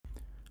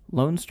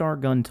Lone Star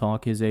Gun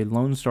Talk is a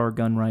Lone Star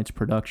Gun Rights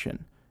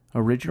production.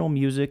 Original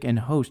music and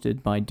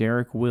hosted by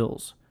Derek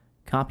Wills.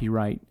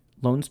 Copyright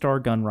Lone Star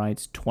Gun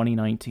Rights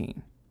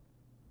 2019.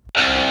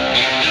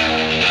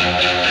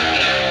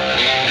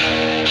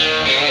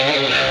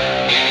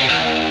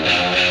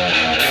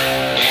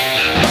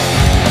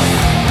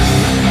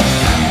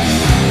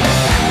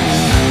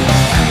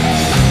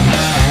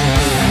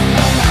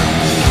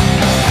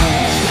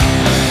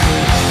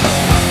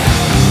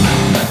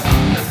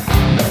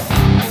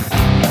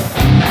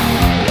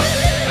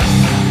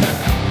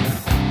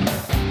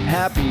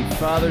 Happy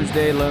Father's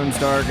Day, Lone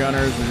Star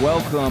Gunners.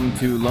 Welcome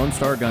to Lone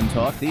Star Gun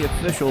Talk, the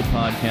official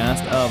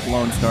podcast of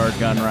Lone Star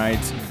Gun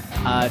Rights.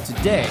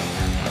 Today,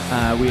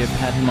 we have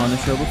had him on the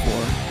show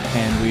before,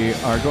 and we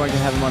are going to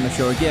have him on the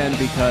show again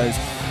because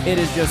it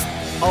is just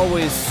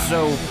always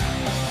so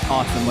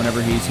awesome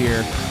whenever he's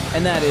here.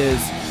 And that is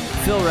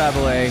Phil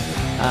Rabelais,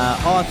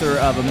 author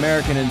of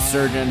American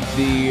Insurgent,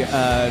 the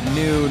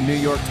new New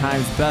York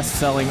Times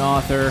best-selling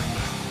author.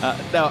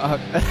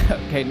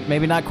 Okay,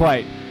 maybe not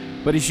quite,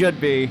 but he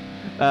should be.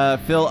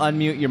 Phil,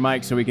 unmute your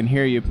mic so we can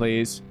hear you,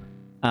 please.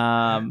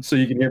 So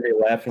you can hear me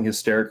laughing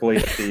hysterically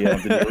at the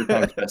New York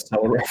Times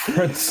bestseller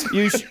reference.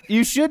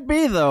 You should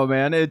be, though,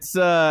 man. It's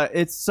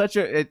such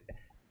a.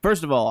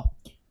 First of all,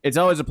 it's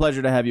always a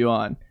pleasure to have you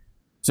on.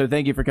 So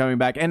thank you for coming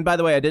back. And by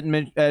the way, I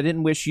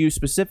didn't wish you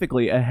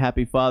specifically a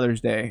happy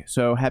Father's Day.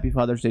 So happy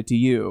Father's Day to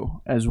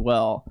you as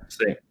well.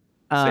 Same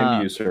to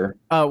you, sir.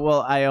 Oh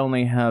well, I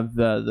only have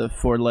the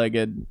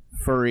four-legged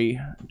furry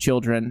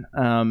children.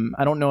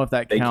 I don't know if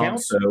that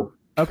counts. They count, though.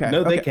 Okay.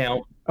 No, they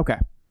count. Okay.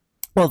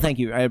 Well, thank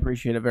you. I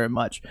appreciate it very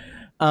much.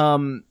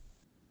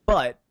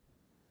 But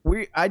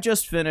I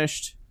just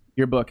finished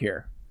your book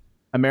here,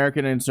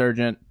 American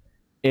Insurgent.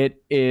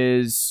 It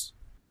is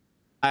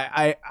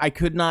I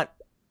could not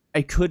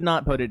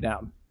put it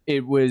down.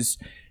 It was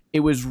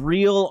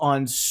real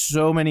on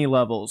so many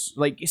levels,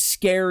 like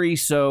scary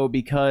so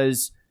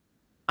because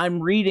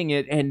I'm reading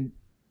it and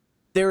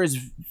there is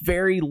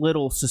very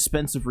little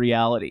suspense of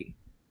reality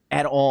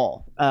at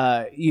all.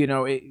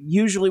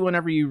 Usually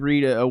whenever you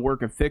read a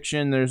work of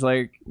fiction, there's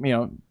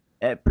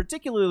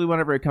particularly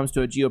whenever it comes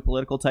to a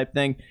geopolitical type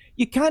thing,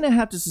 you kind of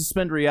have to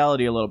suspend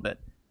reality a little bit.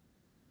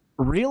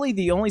 Really,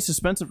 the only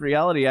suspense of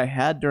reality I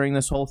had during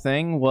this whole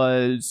thing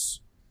was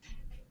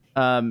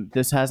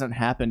this hasn't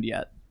happened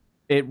yet.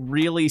 It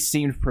really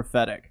seemed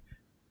prophetic.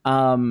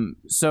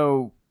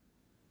 So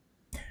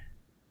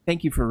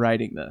thank you for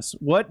writing this.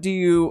 What do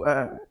you...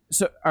 all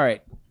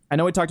right. I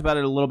know we talked about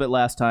it a little bit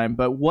last time,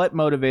 but what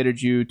motivated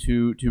you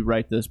to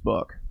write this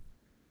book?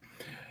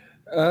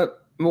 Well,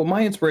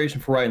 my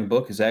inspiration for writing the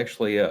book is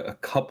actually a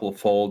couple of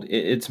fold.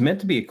 It's meant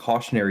to be a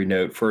cautionary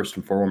note first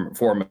and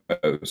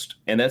foremost,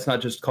 and that's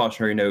not just a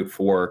cautionary note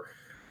for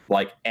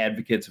like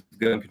advocates of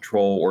gun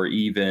control or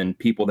even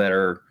people that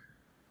are,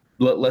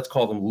 let's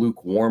call them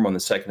lukewarm on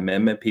the Second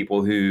Amendment,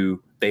 people who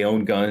they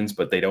own guns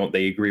but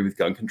they agree with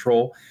gun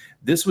control.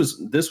 This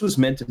was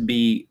meant to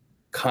be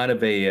kind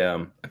of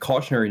a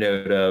cautionary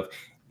note of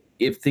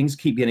if things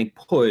keep getting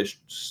pushed,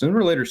 sooner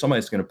or later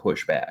somebody's going to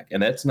push back.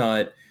 And that's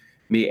not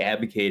me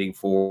advocating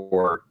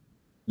for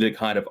the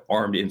kind of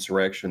armed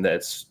insurrection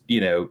that's,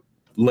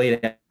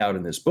 laid out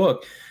in this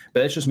book.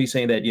 But that's just me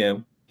saying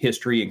that,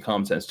 history and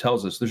common sense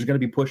tells us there's going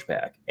to be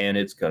pushback and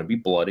it's going to be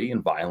bloody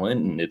and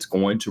violent and it's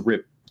going to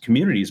rip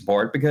communities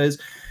apart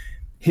because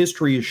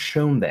history has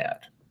shown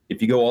that.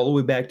 If you go all the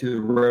way back to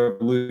the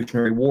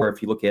Revolutionary War,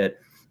 if you look at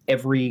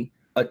every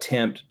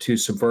attempt to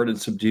subvert and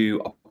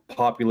subdue a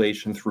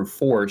population through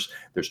force,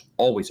 there's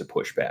always a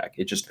pushback.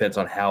 It just depends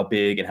on how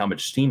big and how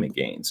much steam it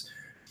gains.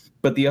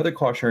 But the other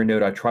cautionary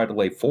note I tried to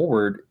lay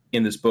forward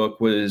in this book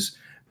was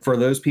for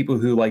those people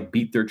who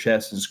beat their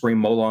chests and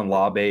scream Molon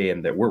Labe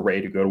and that we're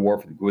ready to go to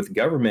war with the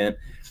government.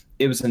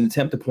 It was an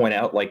attempt to point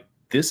out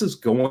this is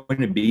going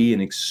to be an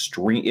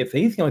extreme, if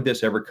anything like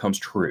this ever comes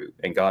true,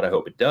 and God, I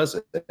hope it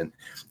doesn't,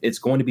 it's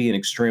going to be an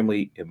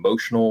extremely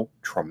emotional,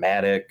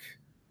 traumatic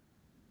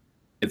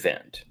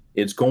event.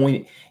 It's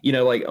going,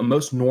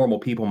 most normal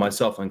people,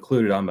 myself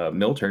included, I'm a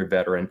military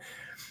veteran,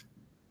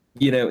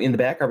 in the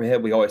back of our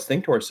head, we always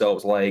think to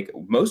ourselves,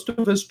 most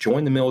of us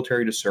join the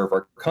military to serve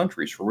our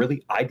countries for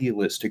really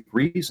idealistic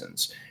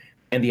reasons.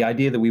 And the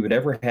idea that we would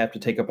ever have to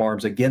take up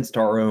arms against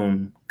our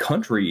own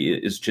country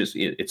is just,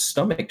 it's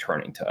stomach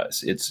turning to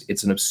us.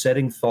 It's an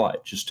upsetting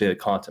thought just to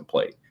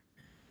contemplate.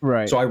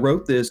 Right. So I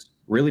wrote this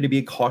really to be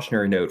a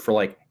cautionary note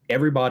for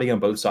everybody on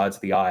both sides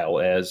of the aisle,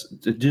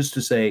 just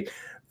to say,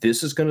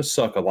 this is going to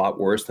suck a lot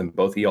worse than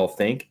both of y'all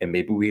think, and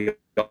maybe we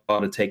ought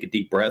to take a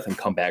deep breath and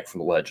come back from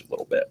the ledge a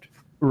little bit.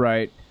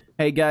 Right.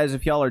 Hey, guys,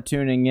 if y'all are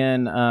tuning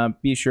in,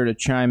 be sure to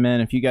chime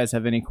in. If you guys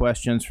have any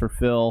questions for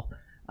Phil,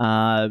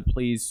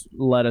 please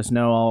let us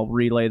know. I'll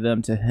relay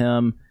them to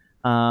him.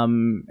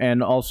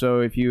 And also,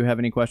 if you have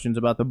any questions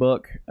about the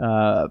book,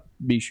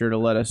 be sure to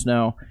let us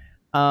know.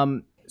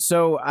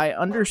 So I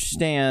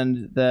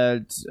understand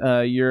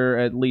that you're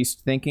at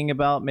least thinking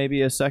about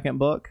maybe a second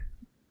book.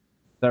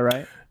 Is that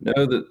right?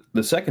 No,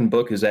 the second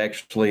book is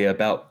actually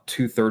about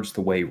 2/3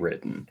 the way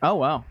written. Oh,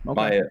 wow.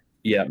 Okay.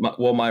 Yeah,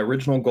 my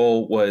original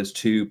goal was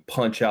to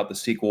punch out the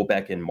sequel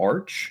back in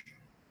March,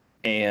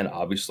 and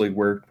obviously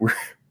we're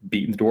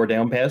beating the door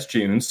down past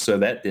June, so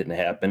that didn't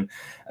happen.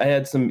 I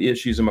had some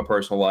issues in my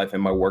personal life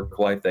and my work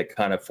life that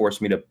kind of forced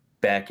me to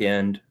back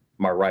end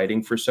my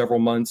writing for several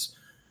months,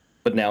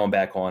 but now I'm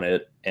back on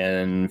it,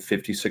 and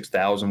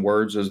 56,000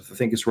 words is, I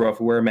think, is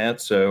roughly where I'm at.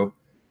 So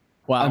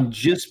Wow. I'm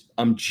just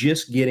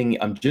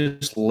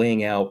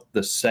laying out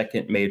the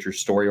second major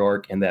story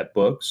arc in that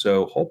book.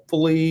 So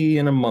hopefully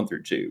in a month or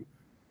two.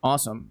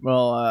 Awesome.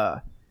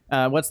 Well,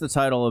 what's the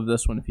title of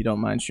this one, if you don't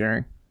mind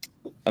sharing?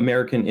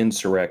 American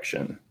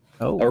Insurrection.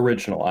 Oh,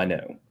 original, I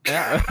know.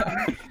 Yeah.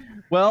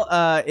 Well,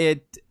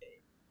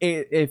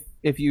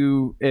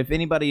 if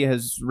anybody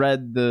has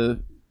read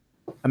the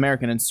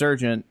American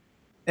Insurgent,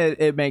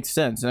 it makes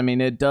sense. I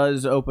mean, it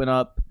does open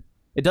up.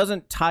 It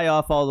doesn't tie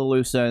off all the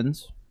loose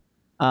ends.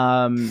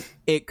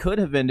 It could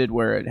have ended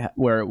where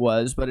it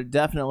was, but it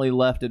definitely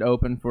left it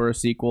open for a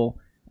sequel,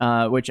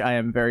 which I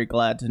am very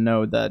glad to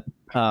know that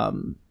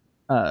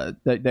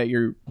that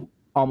you're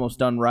almost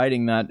done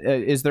writing that.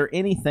 Is there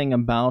anything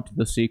about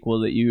the sequel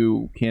that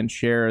you can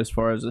share as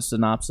far as a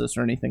synopsis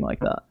or anything like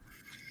that?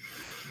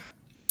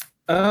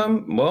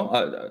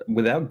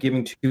 Without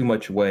giving too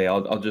much away,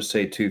 I'll just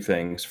say two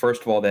things.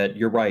 First of all, that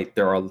you're right.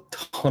 There are a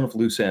ton of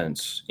loose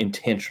ends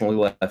intentionally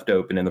left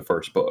open in the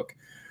first book.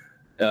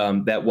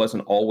 That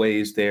wasn't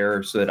always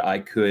there so that I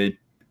could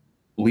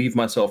leave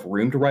myself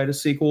room to write a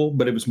sequel,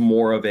 but it was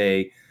more of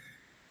I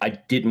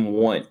didn't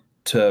want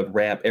to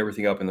wrap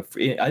everything up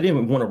I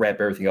didn't want to wrap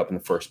everything up in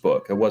the first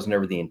book. It wasn't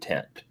ever the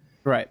intent.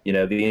 Right. You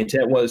know, the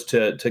intent was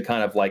to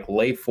kind of like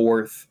lay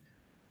forth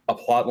a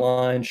plot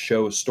line,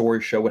 show a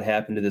story, show what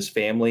happened to this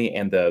family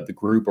and the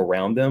group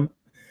around them,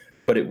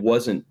 but it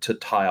wasn't to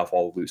tie off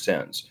all the loose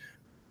ends.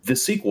 The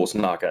sequel's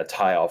not going to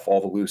tie off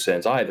all the loose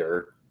ends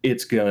either.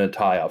 It's going to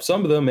tie off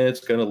some of them, and it's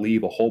going to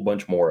leave a whole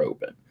bunch more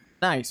open.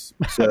 Nice.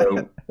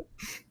 So,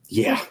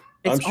 yeah,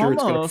 I'm sure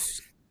it's going to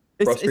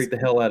frustrate the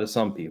hell out of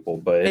some people,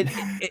 but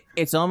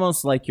it's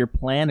almost like you're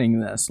planning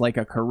this, like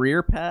a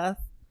career path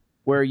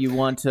where you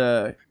want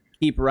to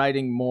keep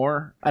writing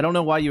more. I don't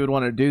know why you would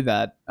want to do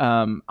that.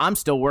 I'm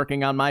still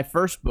working on my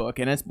first book,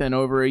 and it's been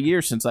over a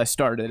year since I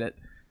started it.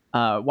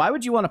 Why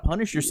would you want to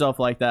punish yourself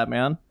like that,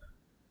 man?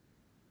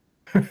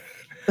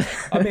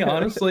 I mean,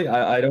 honestly,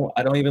 I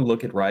don't even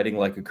look at writing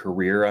like a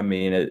career. I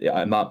mean,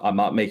 I'm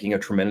not making a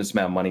tremendous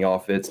amount of money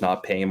off it. It's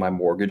not paying my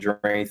mortgage or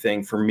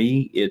anything. For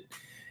me,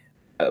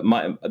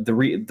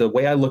 the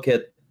way I look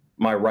at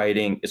my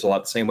writing is a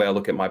lot the same way I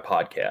look at my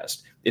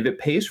podcast. If it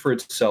pays for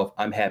itself,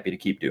 I'm happy to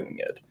keep doing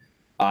it.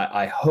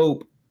 I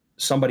hope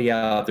somebody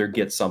out there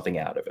gets something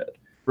out of it.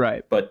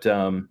 Right. But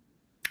I'm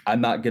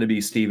not going to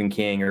be Stephen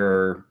King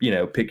or,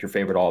 pick your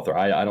favorite author.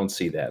 I don't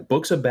see that.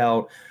 Books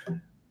about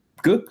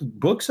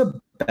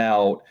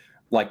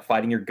like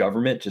fighting your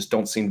government just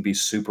don't seem to be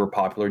super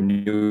popular.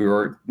 New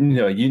York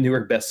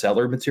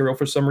bestseller material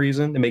for some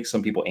reason. It makes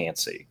some people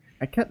antsy.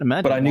 I can't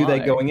imagine. But I knew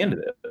that going into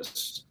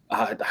this.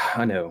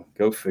 I know.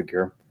 Go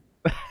figure.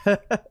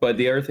 But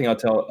the other thing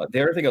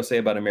I'll say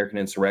about American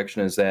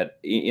Insurrection is that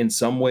in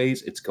some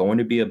ways it's going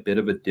to be a bit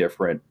of a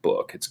different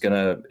book. It's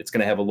gonna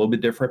have a little bit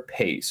different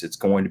pace. It's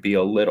going to be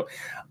a little.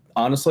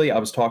 Honestly, I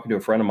was talking to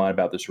a friend of mine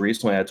about this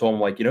recently. I told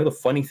him, like, the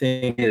funny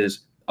thing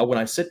is, when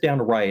I sit down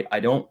to write, I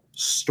don't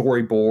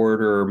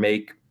storyboard or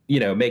make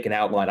an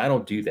outline. I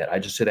don't do that. I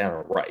just sit down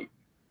and write.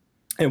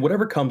 And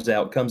whatever comes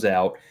out, comes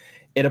out.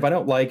 And if I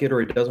don't like it or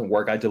it doesn't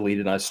work, I delete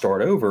it and I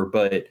start over.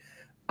 But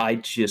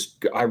I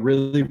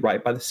really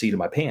write by the seat of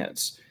my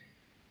pants.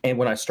 And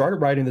when I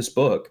started writing this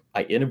book,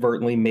 I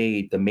inadvertently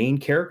made the main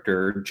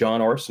character, John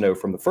Arsenault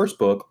from the first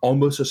book,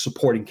 almost a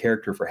supporting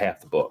character for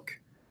half the book.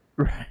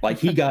 Right. Like,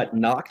 he got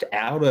knocked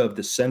out of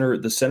the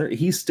center.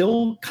 He's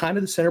still kind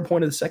of the center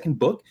point of the second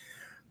book,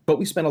 but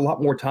we spent a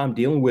lot more time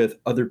dealing with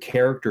other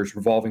characters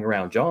revolving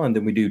around John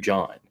than we do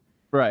John.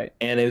 Right.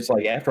 And it's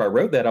like, after I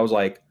wrote that, I was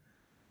like,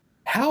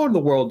 how in the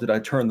world did I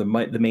turn the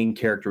main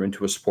character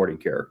into a supporting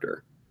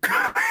character?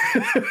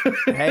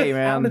 Hey,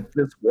 man, how did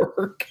this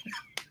work?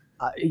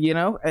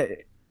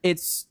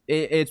 It's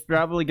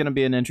probably going to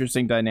be an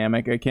interesting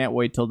dynamic. I can't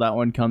wait till that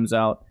one comes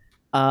out.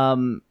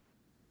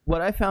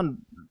 What I found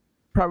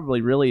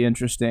probably really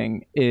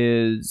interesting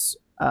is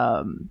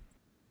I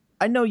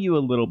know you a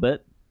little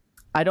bit.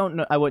 I don't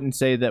know. I wouldn't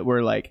say that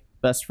we're like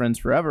best friends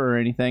forever or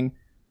anything,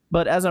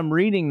 but as I'm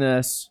reading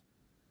this,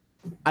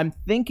 I'm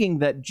thinking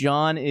that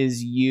John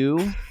is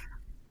you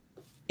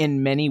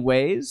in many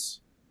ways.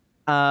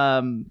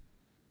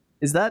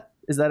 Is that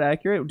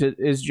accurate?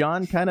 Is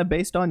John kind of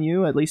based on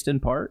you, at least in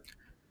part?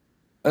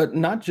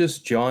 Not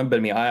just John, but I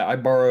mean, I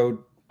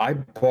borrowed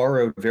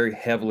very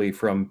heavily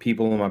from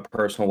people in my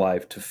personal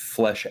life to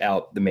flesh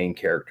out the main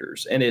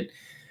characters. And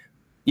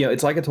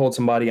it's like I told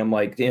somebody, I'm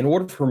like, in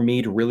order for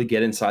me to really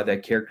get inside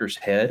that character's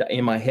head,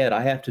 in my head,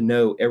 I have to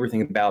know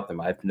everything about them.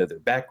 I have to know their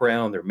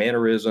background, their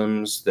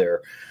mannerisms,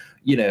 their,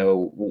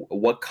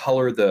 what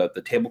color the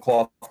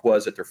tablecloth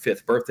was at their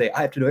 5th birthday.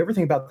 I have to know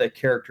everything about that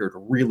character to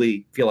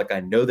really feel like I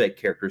know that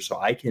character so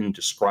I can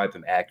describe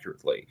them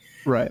accurately.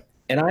 Right.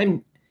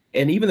 And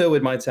And even though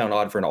it might sound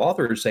odd for an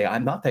author to say,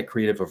 I'm not that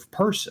creative of a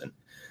person,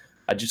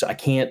 I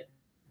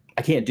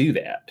can't do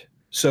that.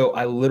 So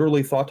I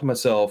literally thought to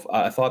myself,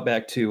 I thought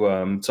back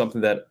to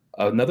something that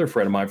another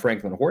friend of mine,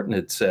 Franklin Horton,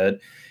 had said,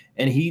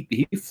 and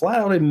he flat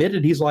out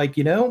admitted, he's like,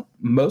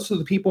 most of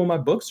the people in my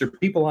books are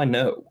people I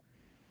know.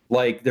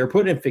 Like, they're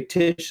put in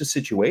fictitious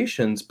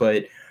situations,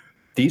 but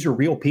these are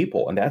real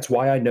people, and that's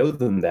why I know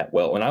them that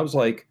well. And I was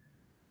like,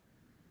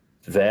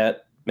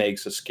 that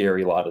makes a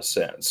scary lot of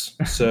sense.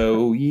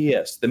 So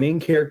yes, the main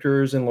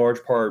character is in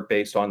large part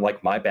based on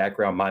like my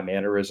background, my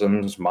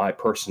mannerisms, my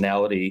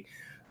personality,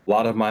 a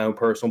lot of my own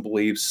personal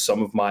beliefs,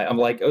 some of my, I'm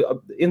like,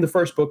 in the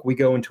first book, we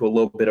go into a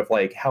little bit of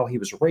like how he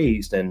was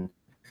raised and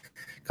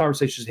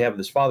conversations he had with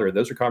his father.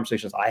 Those are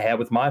conversations I had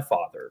with my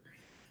father.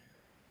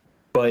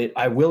 But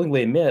I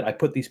willingly admit I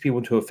put these people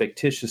into a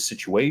fictitious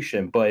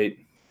situation, but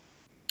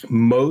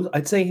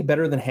I'd say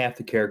better than half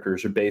the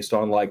characters are based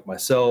on like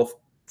myself,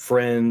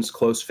 friends,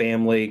 close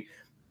family.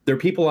 They're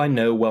people I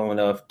know well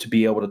enough to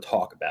be able to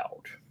talk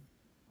about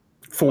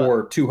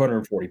for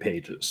 240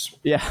 pages.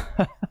 Yeah.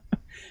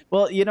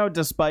 Well,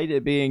 despite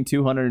it being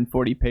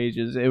 240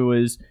 pages, it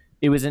was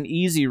an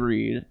easy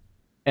read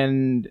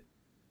and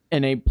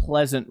a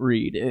pleasant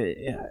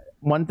read.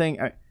 One thing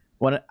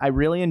I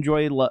really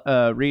enjoy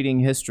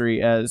reading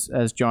history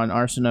as John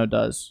Arsenault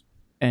does,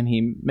 and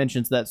he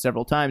mentions that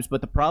several times.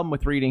 But the problem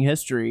with reading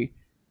history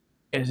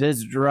is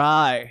it's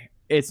dry.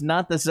 It's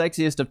not the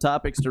sexiest of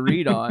topics to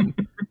read on,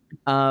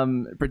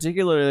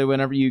 particularly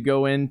whenever you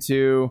go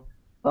into,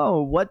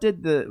 what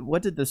did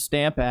the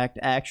Stamp Act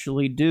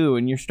actually do?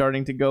 And you're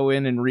starting to go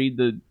in and read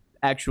the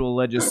actual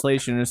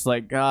legislation. It's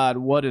like, God,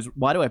 why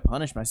do I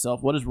punish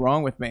myself? What is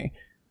wrong with me?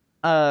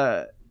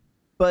 But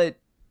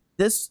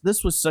this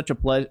was such a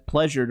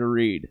pleasure to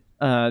read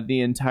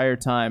the entire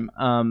time.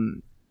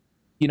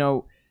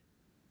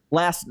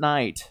 Last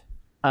night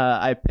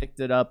I picked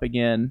it up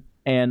again,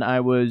 and I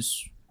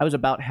was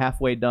about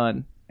halfway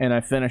done, and I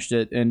finished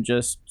it in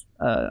just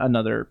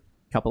another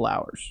couple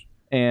hours.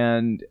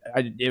 And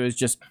it was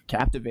just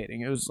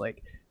captivating. It was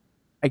like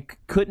I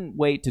couldn't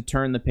wait to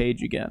turn the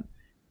page again.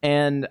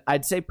 And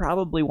I'd say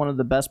probably one of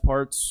the best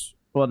parts,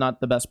 well,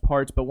 not the best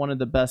parts, but one of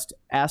the best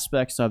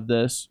aspects of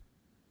this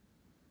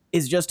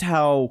is just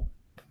how,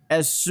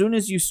 as soon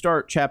as you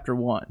start chapter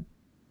 1,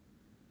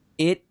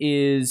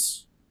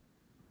 it's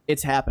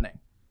happening.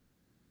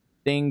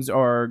 Things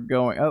are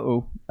going.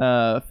 Phil,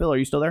 are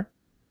you still there?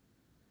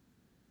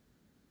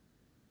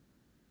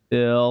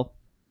 Phil.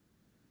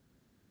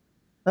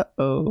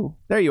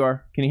 There you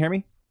are. Can you hear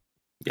me?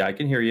 Yeah, I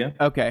can hear you.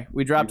 Okay,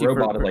 we dropped you.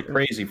 Roboted like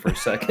crazy for a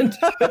second.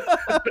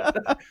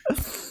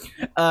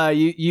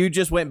 You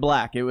just went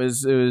black. It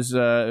was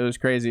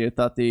crazy. I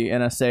thought the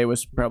NSA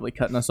was probably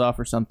cutting us off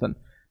or something.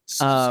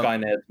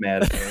 Skynet's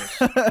mad at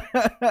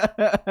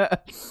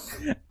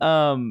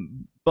us.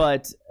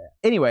 But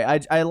anyway,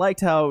 I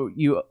liked how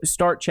you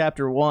start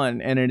chapter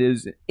 1 and it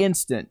is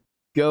instant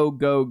go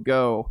go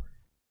go.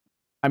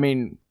 I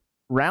mean,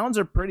 rounds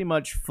are pretty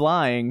much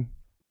flying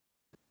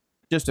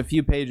just a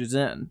few pages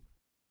in,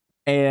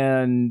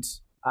 and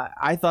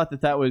I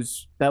thought that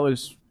was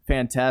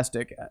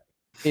fantastic.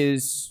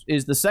 Is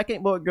the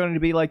second book going to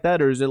be like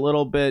that, or is it a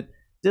little bit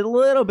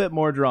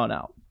more drawn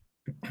out?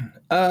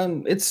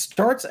 It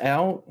starts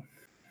out.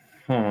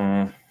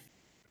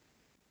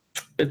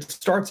 It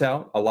starts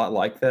out a lot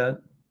like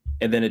that,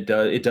 and then it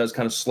does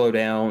kind of slow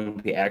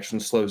down. The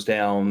action slows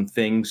down.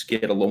 Things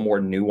get a little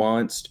more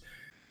nuanced,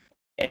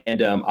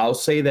 and I'll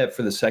say that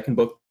for the second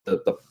book,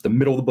 the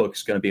middle of the book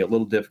is going to be a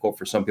little difficult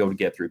for some people to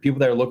get through. People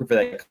that are looking for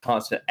that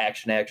constant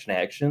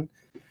action.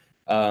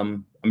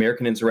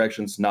 American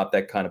Insurrection's not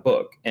that kind of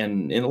book,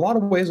 and in a lot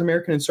of ways,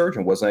 American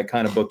Insurgent wasn't that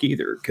kind of book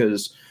either,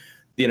 because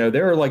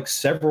there are like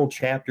several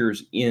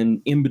chapters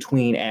in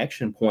between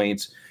action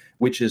points,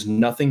 which is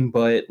nothing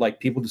but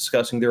like people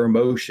discussing their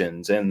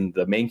emotions and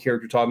the main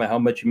character talking about how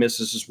much he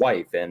misses his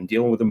wife and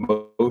dealing with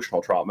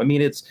emotional trauma. I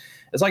mean, it's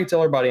like I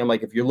tell everybody, I'm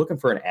like, if you're looking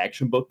for an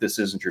action book, this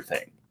isn't your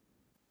thing.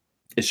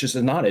 It's just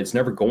not. It's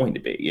never going to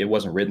be. It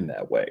wasn't written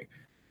that way.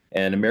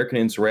 And American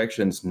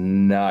Insurrection's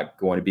not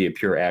going to be a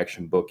pure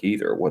action book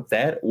either. What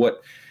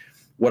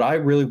I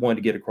really wanted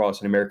to get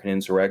across in American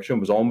Insurrection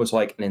was almost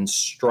like an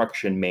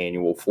instruction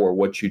manual for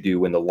what you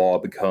do when the law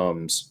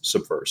becomes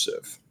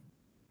subversive.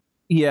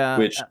 Yeah.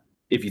 Which,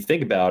 if you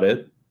think about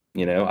it,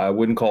 I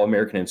wouldn't call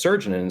American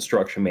Insurgent an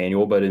instruction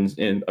manual, but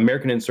in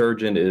American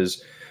Insurgent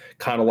is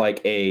kind of like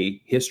a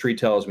history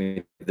tells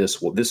me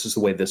this is the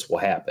way this will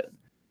happen.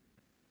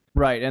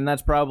 Right, and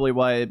that's probably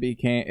why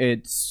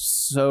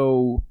that's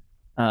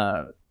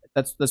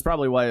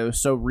probably why it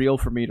was so real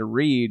for me to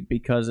read,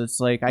 because it's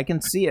like I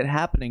can see it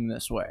happening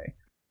this way.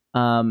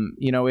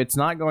 It's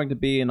not going to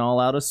be an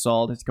all-out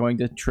assault. It's going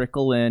to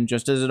trickle in,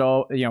 just as it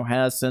all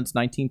has since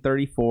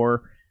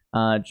 1934,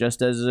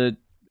 just as it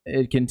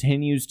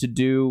continues to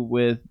do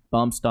with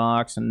bump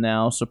stocks and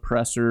now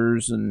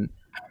suppressors and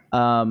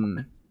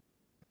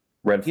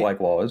red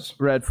flag laws.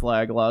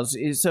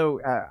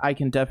 So I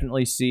can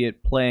definitely see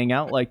it playing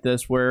out like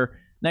this, where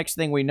next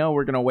thing we know,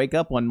 we're going to wake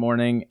up one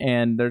morning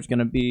and there's going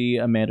to be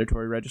a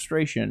mandatory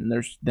registration.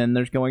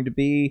 There's going to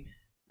be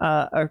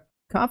a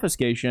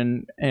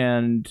confiscation,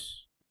 and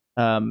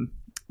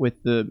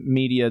with the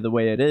media the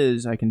way it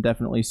is, I can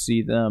definitely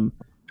see them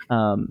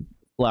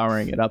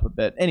flowering it up a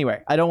bit.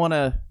 Anyway, I don't want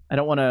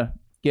to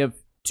give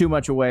too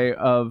much away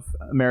of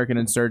American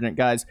Insurgent,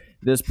 guys.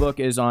 This book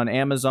is on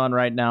Amazon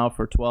right now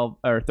for 12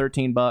 or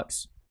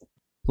 $13.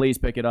 Please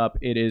pick it up.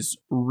 It is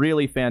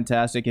really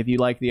fantastic. If you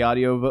like the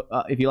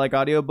if you like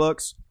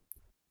audiobooks,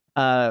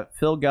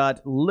 Phil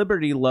got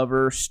Liberty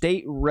Lover,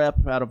 state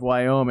rep out of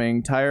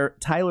Wyoming,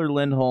 Tyler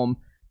Lindholm,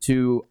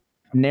 to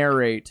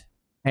narrate,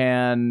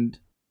 and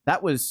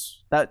that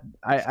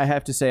I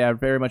have to say I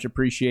very much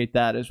appreciate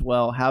that as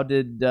well. How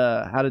did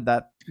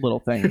that little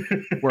thing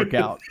work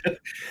out?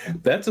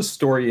 That's a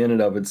story in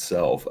and of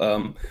itself.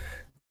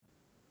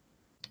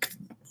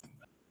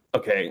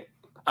 Okay,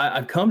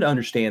 I've come to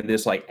understand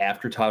this like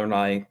after Tyler and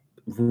I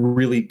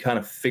really kind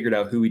of figured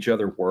out who each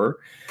other were.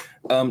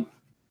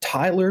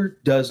 Tyler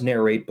does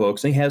narrate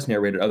books, and he has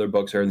narrated other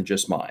books other than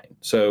just mine.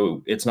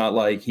 So it's not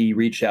like he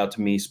reached out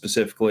to me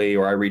specifically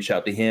or I reached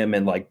out to him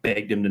and like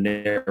begged him to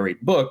narrate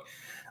a book.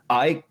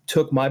 I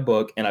took my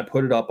book and I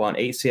put it up on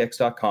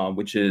acx.com,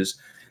 which is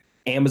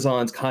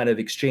Amazon's kind of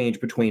exchange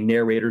between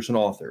narrators and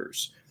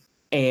authors.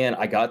 And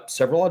I got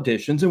several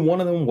auditions, and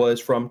one of them was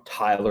from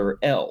Tyler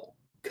L.,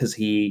 because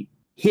he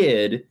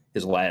hid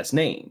his last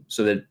name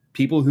so that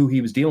people who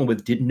he was dealing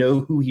with didn't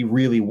know who he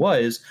really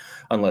was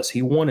unless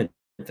he wanted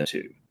them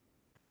to.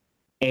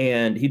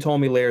 And he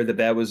told me later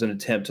that was an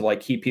attempt to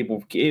like keep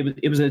people.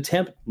 It was an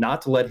attempt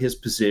not to let his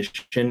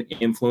position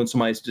influence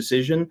my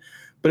decision,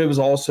 but it was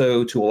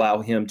also to allow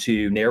him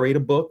to narrate a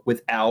book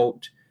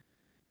without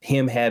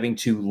him having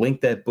to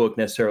link that book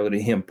necessarily to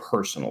him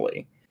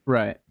personally.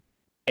 Right.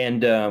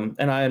 And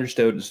I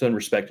understood and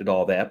respected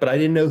all that, but I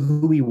didn't know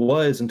who he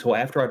was until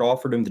after I'd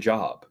offered him the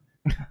job.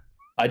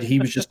 He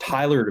was just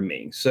Tyler to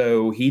me.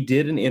 So he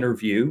did an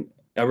interview,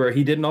 or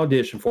he did an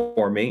audition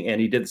for me, and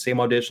he did the same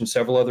audition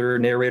several other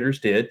narrators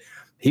did.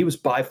 He was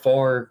by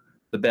far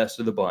the best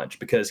of the bunch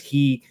because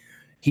he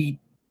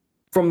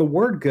from the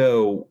word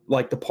go,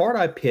 like the part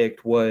I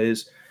picked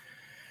was,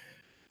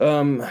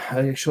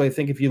 I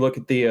think if you look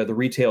at the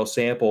retail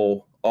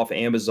sample off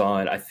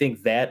Amazon, I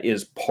think that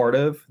is part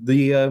of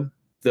the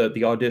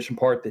audition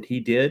part that he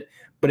did,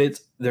 but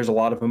there's a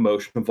lot of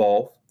emotion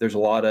involved. There's a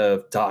lot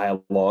of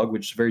dialogue,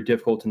 which is very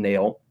difficult to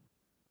nail.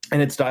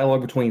 And it's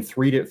dialogue between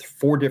 3 to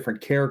 4 different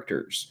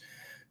characters.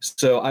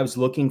 So I was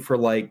looking for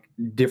like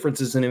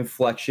differences in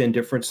inflection,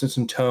 differences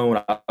in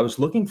tone. I was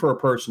looking for a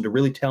person to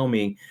really tell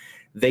me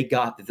they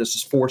got that this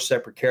is 4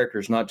 separate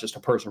characters, not just a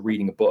person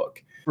reading a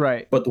book.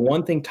 Right. But the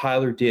one thing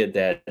Tyler did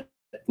that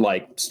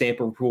like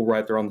stamp of approval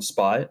right there on the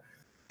spot,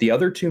 the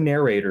other 2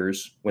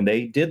 narrators, when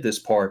they did this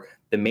part,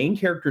 the main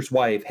character's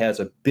wife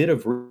has a bit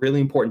of really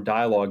important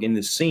dialogue in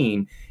this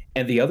scene.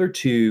 And the other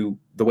 2,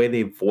 the way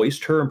they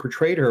voiced her and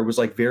portrayed her was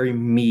like very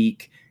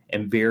meek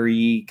and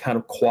very kind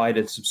of quiet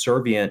and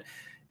subservient.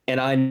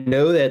 And I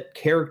know that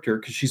character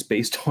because she's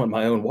based on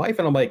my own wife.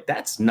 And I'm like,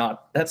 that's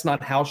not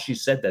how she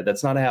said that.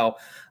 That's not how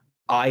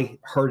I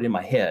heard it in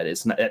my head.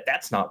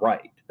 That's not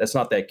right. That's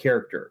not that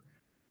character.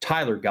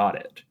 Tyler got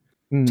it.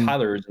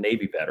 Tyler is a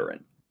Navy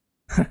veteran.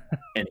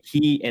 and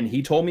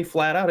he told me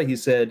flat out, he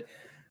said,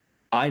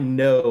 I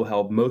know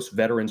how most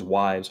veterans'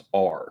 wives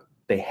are.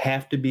 They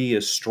have to be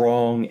as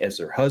strong as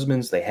their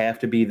husbands. They have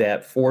to be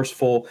that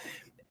forceful.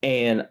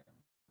 And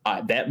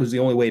that was the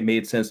only way it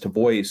made sense to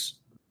voice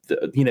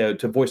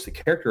the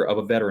character of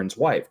a veteran's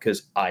wife,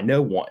 because I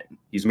know one.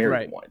 He's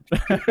married one.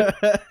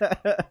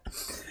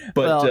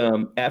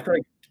 But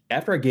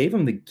after I gave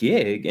him the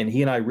gig and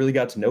he and I really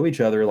got to know each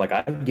other, like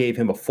I gave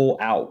him a full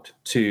out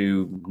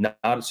to not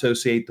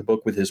associate the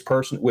book with his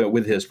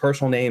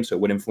personal name, so it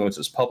would influence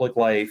his public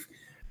life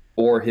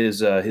or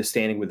his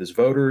standing with his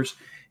voters.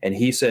 And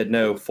he said,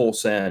 no, full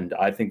send.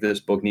 I think this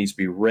book needs to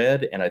be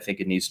read, and I think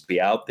it needs to be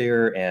out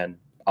there, and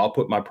I'll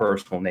put my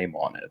personal name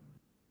on it.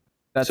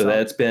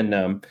 That's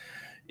been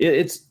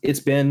it's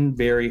been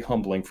very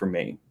humbling for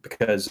me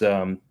because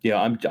I'm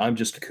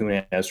just a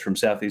coon-ass from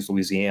Southeast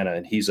Louisiana,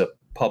 and he's a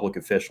public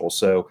official,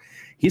 so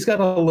he's got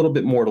a little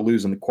bit more to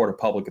lose in the court of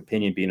public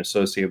opinion being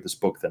associated with this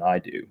book than I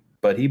do.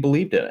 But he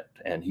believed in it,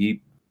 and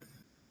he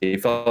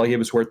felt like it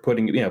was worth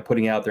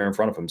putting out there in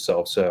front of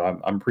himself. So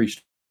I'm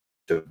appreciative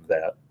of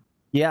that.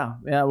 Yeah.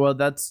 Well,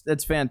 that's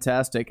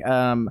fantastic.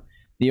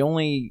 The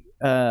only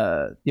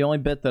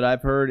bit that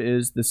I've heard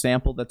is the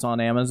sample that's on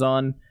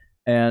Amazon,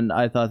 and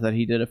I thought that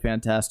he did a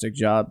fantastic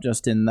job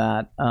just in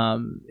that.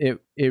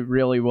 It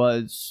really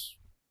was.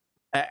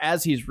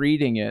 As he's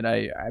reading it,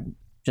 I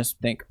just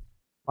think,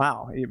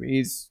 wow,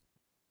 he's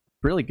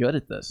really good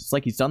at this. It's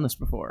like he's done this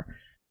before,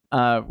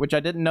 which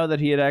I didn't know that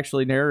he had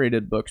actually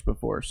narrated books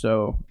before.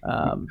 So,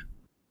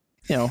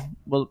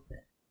 well.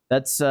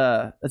 That's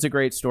a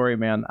great story,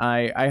 man.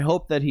 I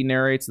hope that he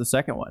narrates the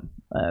second one.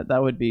 That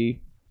would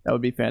be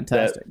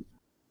fantastic.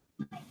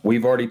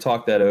 We've already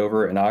talked that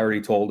over, and I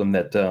already told him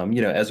that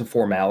as a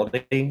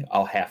formality,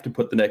 I'll have to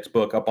put the next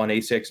book up on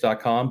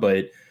acx.com.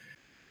 But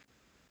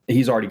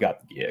he's already got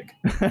the gig.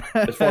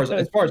 As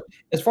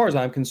far as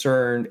I'm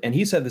concerned, and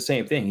he said the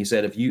same thing. He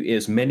said, if you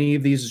as many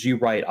of these as you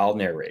write, I'll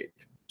narrate.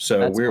 So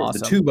That's the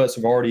awesome. two of us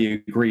have already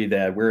agreed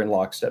that we're in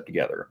lockstep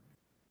together.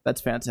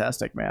 That's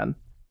fantastic, man.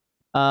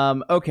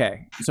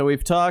 Okay, so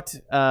we've talked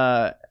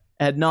ad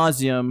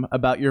nauseum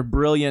about your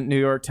brilliant New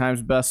York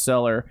Times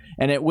bestseller,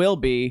 and it will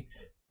be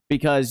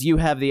because you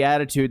have the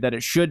attitude that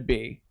it should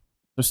be.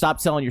 So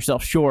stop selling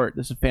yourself short.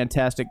 This is a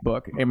fantastic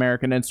book,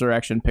 American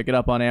Insurrection. Pick it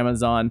up on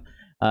Amazon,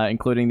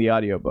 including the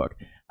audiobook.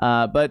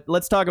 But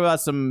let's talk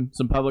about some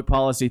public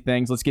policy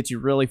things. Let's get you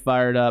really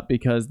fired up,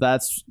 because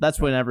that's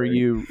whenever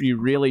you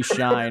really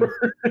shine.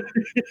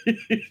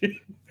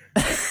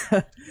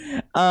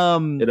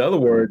 In other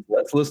words,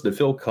 let's listen to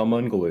Phil come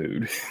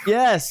unglued.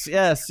 Yes.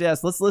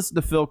 Let's listen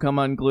to Phil come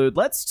unglued.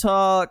 Let's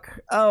talk.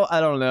 Oh, I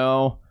don't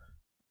know.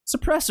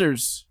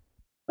 Suppressors.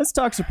 Let's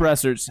talk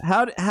suppressors.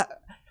 How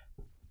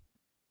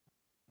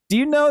do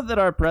you know that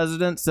our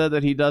president said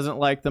that he doesn't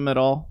like them at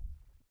all?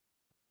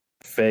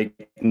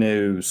 Fake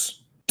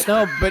news.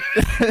 No, but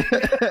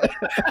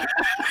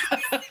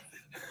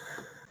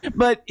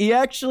but he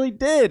actually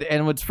did.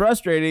 And what's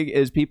frustrating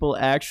is people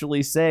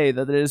actually say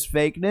that it is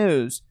fake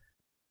news.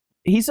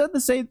 He said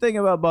the same thing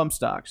about bump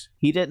stocks.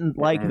 He didn't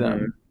like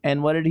them.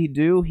 And what did he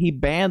do? He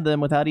banned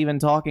them without even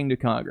talking to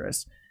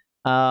Congress.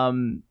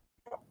 And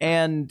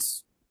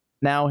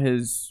now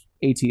his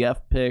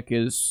ATF pick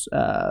is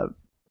a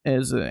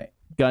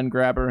gun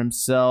grabber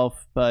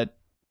himself, but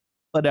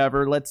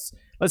whatever. Let's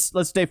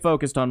stay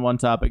focused on one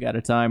topic at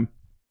a time.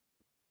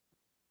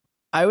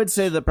 I would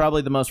say that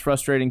probably the most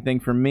frustrating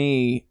thing for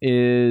me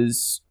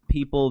is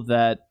people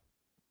that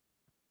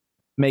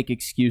make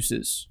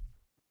excuses.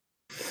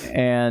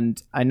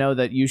 And I know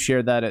that you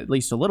share that at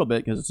least a little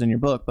bit because it's in your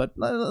book, but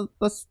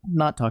let's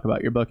not talk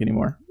about your book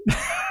anymore.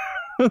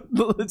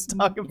 Let's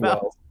talk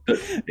about. Well,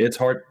 it's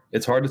hard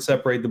to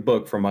separate the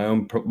book from my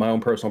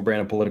own personal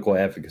brand of political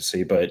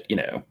advocacy, but you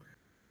know.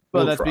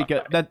 Well,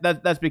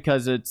 that's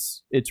because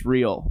it's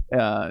real.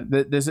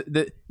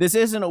 This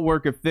isn't a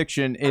work of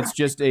fiction. It's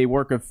just a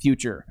work of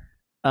future.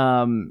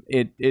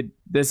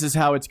 This is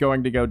how it's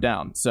going to go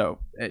down. So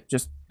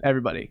just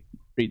everybody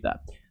read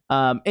that.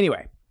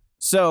 Anyway,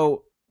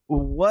 so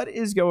what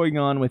is going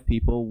on with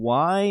people?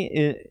 Why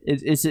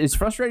it's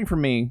frustrating for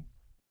me,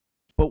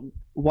 but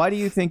why do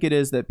you think it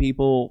is that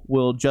people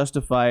will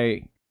justify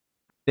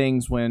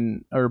things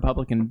when a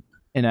Republican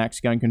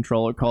enacts gun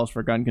control or calls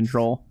for gun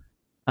control?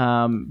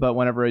 But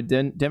whenever a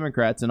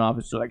Democrat's in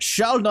office, they're like,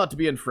 shall not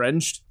be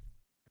infringed.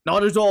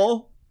 Not at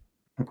all.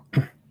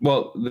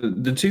 Well,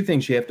 the two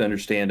things you have to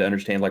understand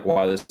like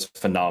why this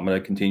phenomena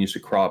continues to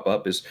crop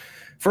up is,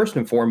 first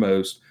and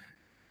foremost,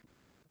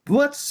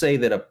 let's say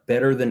that a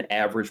better than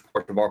average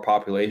portion of our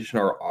population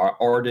are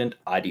ardent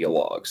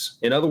ideologues.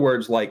 In other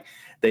words, like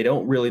they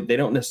don't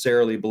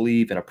necessarily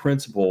believe in a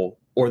principle,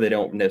 or they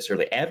don't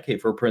necessarily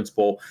advocate for a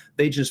principle.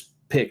 They just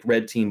pick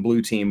red team,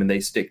 blue team, and they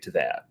stick to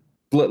that.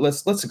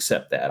 Let's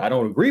accept that. I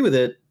don't agree with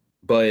it,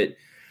 but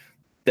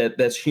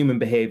that's human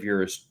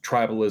behavior, is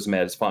tribalism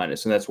at its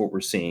finest. And that's what we're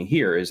seeing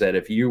here, is that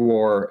if you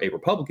are a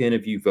Republican,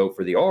 if you vote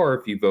for the R,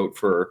 if you vote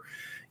for,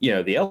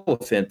 the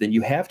elephant, then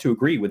you have to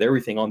agree with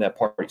everything on that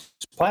party's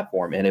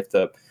platform. And if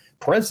the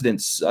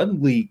president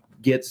suddenly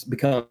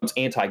becomes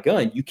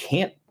anti-gun, you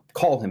can't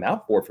call him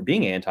out for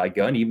being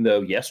anti-gun, even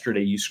though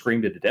yesterday you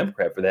screamed at a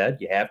Democrat for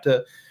that. You have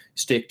to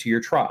stick to your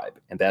tribe.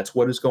 And that's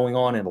what is going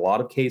on in a lot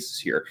of cases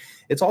here.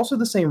 It's also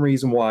the same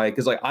reason why,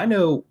 because I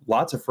know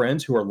lots of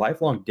friends who are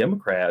lifelong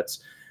Democrats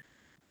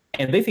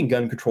and they think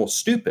gun control is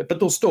stupid, but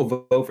they'll still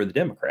vote for the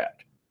Democrat,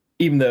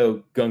 even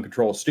though gun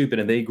control is stupid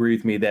and they agree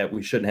with me that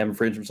we shouldn't have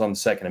infringements on the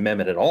Second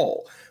Amendment at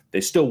all.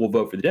 They still will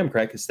vote for the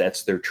Democrat because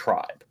that's their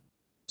tribe.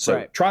 So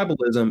right.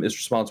 Tribalism is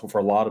responsible for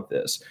a lot of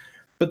this.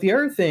 But the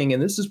other thing,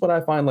 and this is what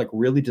I find like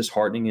really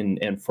disheartening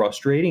and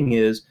frustrating,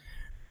 is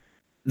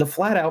the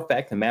flat out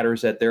fact of the matter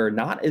is that there are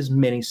not as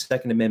many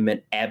Second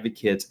Amendment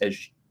advocates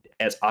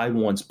as I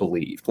once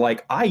believed.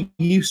 Like, I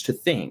used to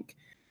think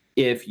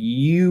if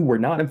you were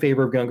not in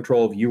favor of gun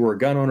control, if you were a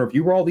gun owner, if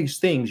you were all these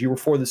things, you were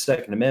for the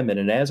Second Amendment.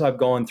 And as I've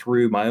gone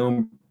through my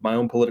own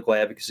political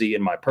advocacy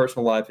in my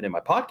personal life and in my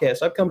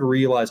podcast, I've come to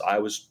realize I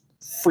was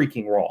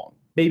freaking wrong,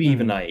 maybe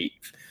even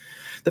naive.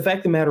 The fact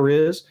of the matter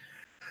is,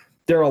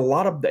 there are a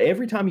lot of,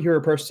 every time you hear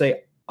a person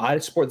say, I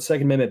support the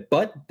Second Amendment,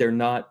 but they're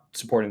not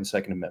supporting the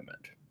Second Amendment.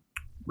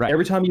 Right.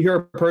 Every time you hear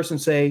a person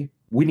say,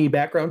 we need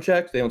background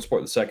checks, they don't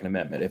support the Second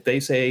Amendment. If they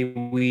say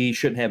we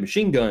shouldn't have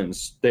machine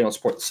guns, they don't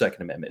support the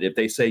Second Amendment. If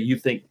they say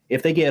if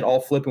they get all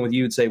flipping with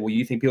you and say, well,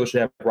 you think people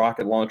should have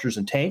rocket launchers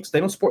and tanks, they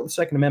don't support the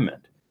Second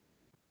Amendment.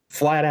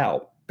 Flat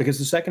out. Because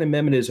the Second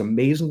Amendment is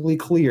amazingly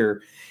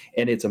clear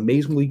and it's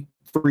amazingly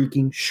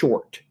freaking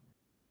short.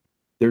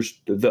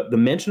 There's the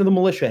mention of the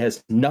militia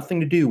has nothing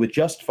to do with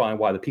justifying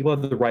why the people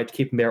have the right to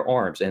keep and bear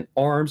arms. And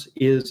arms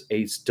is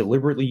a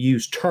deliberately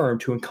used term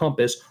to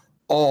encompass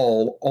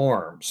all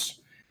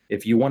arms.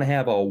 If you want to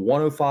have a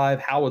 105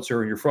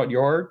 howitzer in your front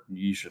yard,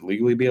 you should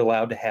legally be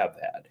allowed to have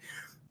that.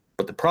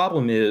 But the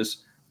problem is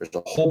there's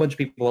a whole bunch of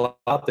people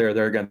out there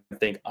that are going to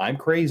think I'm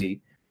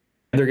crazy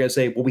they're going to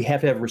say, well, we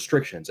have to have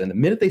restrictions. And the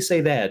minute they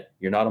say that,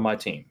 you're not on my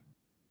team.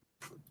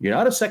 You're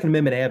not a Second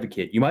Amendment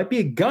advocate. You might be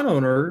a gun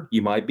owner.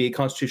 You might be a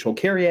constitutional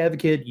carry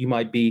advocate. You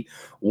might be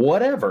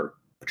whatever,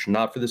 but you're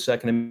not for the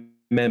Second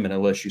Amendment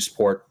unless you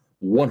support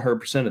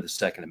 100% of the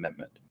Second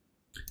Amendment.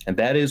 And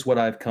that is what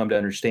I've come to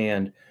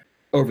understand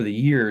over the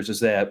years, is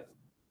that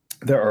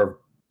there are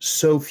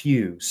so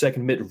few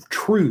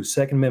true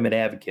Second Amendment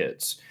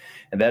advocates.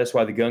 And that is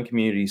why the gun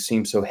community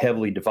seems so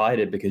heavily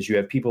divided, because you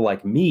have people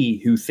like me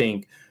who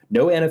think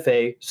no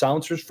NFA,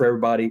 silencers for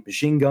everybody,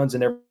 machine guns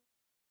in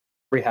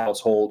every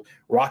household,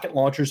 rocket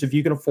launchers if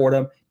you can afford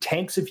them,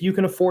 tanks if you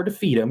can afford to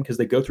feed them because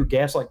they go through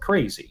gas like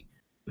crazy.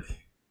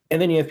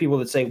 And then you have people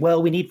that say,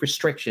 well, we need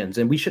restrictions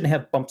and we shouldn't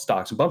have bump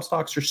stocks. And bump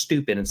stocks are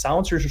stupid and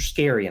silencers are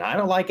scary and I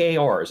don't like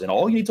ARs and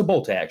all you need is a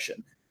bolt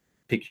action.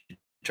 Pick your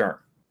term.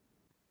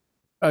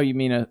 Oh, you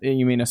mean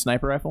a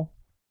sniper rifle?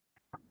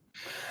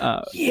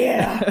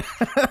 Yeah.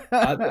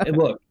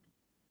 Look,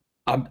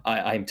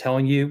 I'm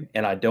telling you,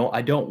 and I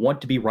don't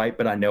want to be right,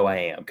 but I know I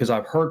am, because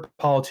I've heard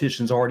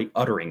politicians already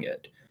uttering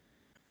it.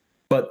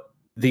 But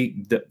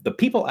the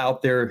people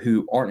out there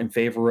who aren't in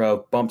favor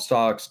of bump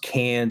stocks,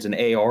 cans, and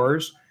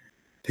ARs,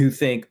 who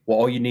think, well,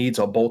 all you need is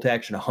a bolt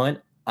action hunt,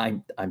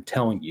 I'm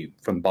telling you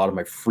from the bottom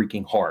of my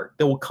freaking heart,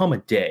 there will come a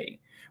day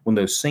when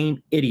those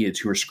same idiots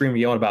who are screaming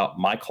yelling about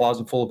my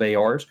closet full of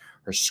ARs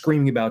are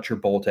screaming about your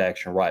bolt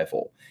action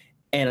rifle.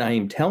 And I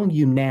am telling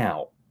you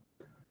now,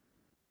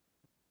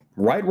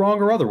 right, wrong,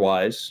 or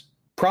otherwise,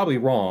 probably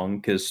wrong,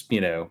 because,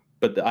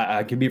 but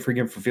I can be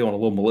forgiven for feeling a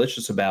little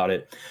malicious about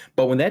it.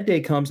 But when that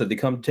day comes that they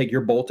come to take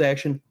your bolt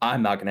action,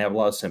 I'm not going to have a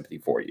lot of sympathy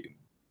for you.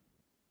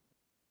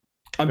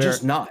 I'm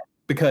just not.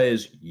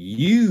 Because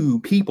you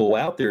people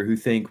out there who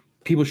think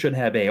people shouldn't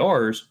have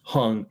ARs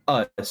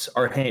are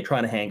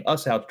trying to hang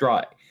us out to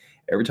dry.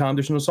 Every time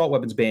there's an assault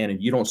weapons ban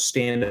and you don't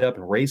stand up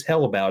and raise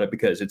hell about it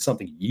because it's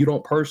something you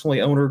don't personally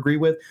own or agree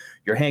with,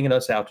 you're hanging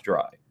us out to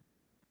dry.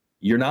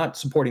 You're not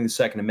supporting the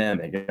Second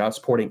Amendment. You're not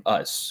supporting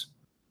us.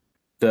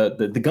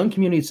 The gun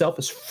community itself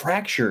is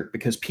fractured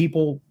because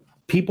people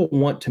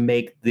want to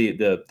make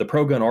the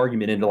pro-gun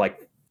argument into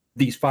like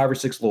these 5 or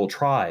 6 little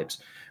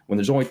tribes when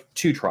there's only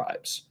 2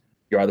 tribes.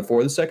 You're either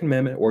for the Second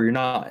Amendment or you're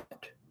not.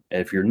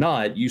 And if you're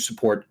not, you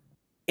support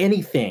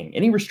anything,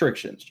 any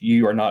restrictions,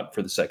 you are not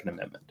for the Second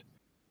Amendment.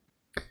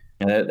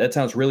 And that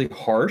sounds really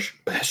harsh,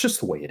 but that's just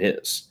the way it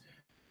is.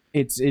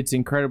 It's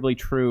incredibly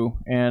true.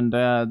 And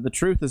the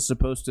truth is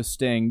supposed to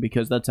sting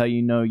because that's how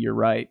you know you're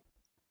right.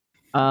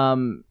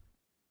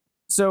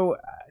 So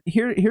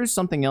here's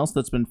something else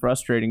that's been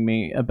frustrating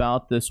me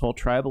about this whole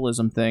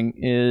tribalism thing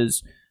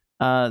is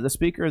the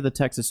Speaker of the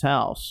Texas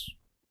House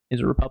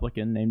is a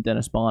Republican named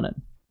Dennis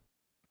Bonnen.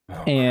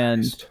 Oh,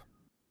 and Christ.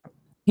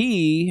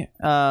 He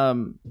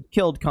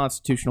killed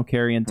constitutional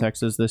carry in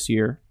Texas this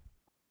year.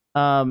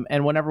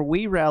 And whenever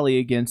we rally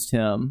against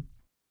him,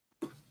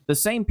 the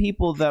same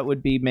people that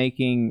would be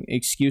making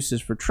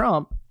excuses for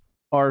Trump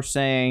are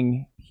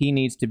saying he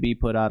needs to be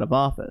put out of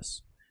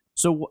office.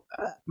 So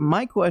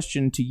my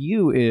question to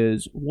you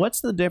is, what's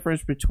the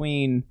difference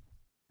between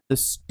the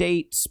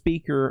state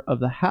Speaker of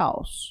the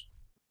House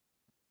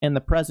and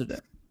the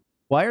president?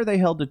 Why are they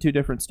held to 2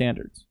 different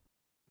standards?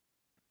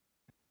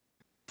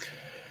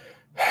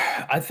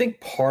 I think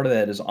part of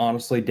that is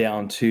honestly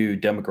down to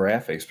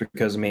demographics,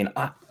 because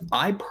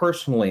I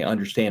personally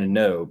understand and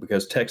know,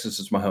 because Texas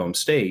is my home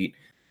state.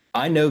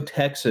 I know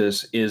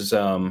Texas is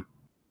a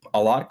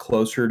lot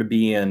closer to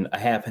being a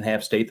half and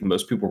half state than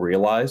most people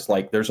realize.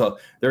 Like there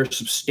are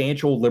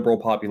substantial liberal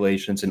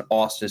populations in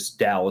Austin,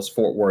 Dallas,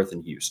 Fort Worth,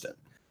 and Houston.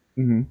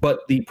 Mm-hmm.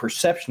 But the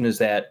perception is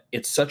that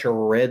it's such a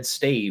red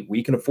state,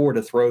 we can afford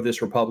to throw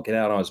this Republican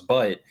out on his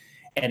butt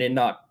and it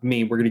not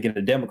mean we're going to get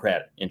a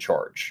Democrat in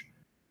charge.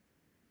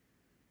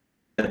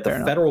 At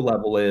the federal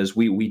level is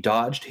we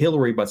dodged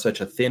Hillary by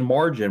such a thin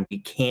margin, we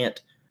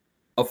can't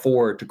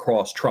afford to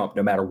cross Trump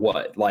no matter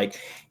what. Like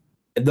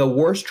the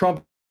worst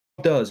Trump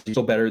does, he's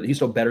still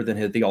better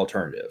than the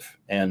alternative.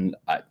 And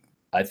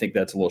I think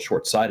that's a little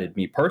short-sighted,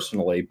 me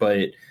personally,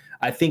 but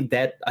I think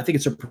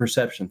it's a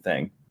perception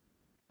thing,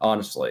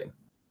 honestly.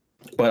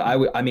 But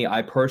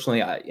I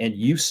personally, and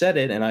you said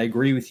it, and I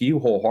agree with you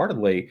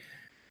wholeheartedly.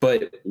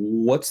 But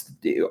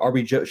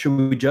should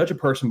we judge a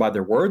person by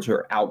their words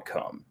or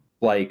outcome?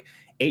 Like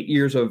 8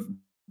 years of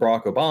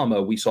Barack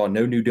Obama, we saw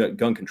no new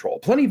gun control.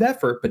 Plenty of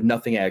effort, but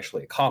nothing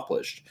actually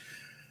accomplished.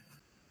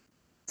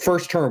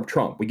 First term of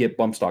Trump, we get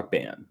bump stock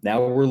ban.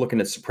 Now we're looking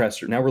at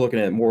suppressor. Now we're looking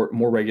at more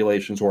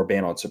regulations or a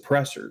ban on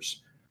suppressors.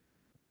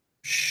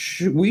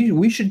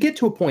 We should get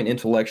to a point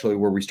intellectually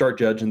where we start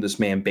judging this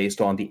man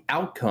based on the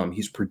outcome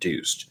he's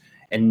produced,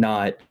 and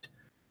not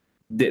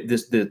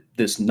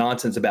this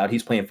nonsense about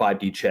he's playing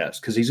 5D chess,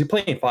 because he's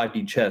playing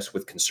 5D chess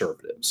with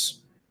conservatives.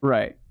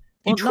 Right.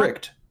 He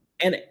tricked.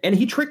 And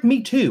he tricked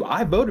me too.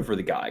 I voted for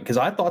the guy because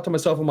I thought to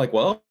myself, I'm like,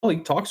 well, he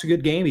talks a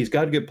good game. He's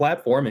got a good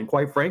platform. And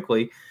quite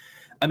frankly,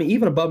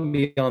 even above and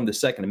beyond the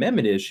Second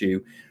Amendment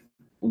issue,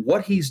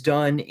 what he's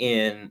done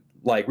in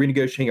like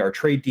renegotiating our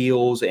trade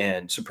deals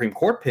and Supreme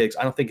Court picks,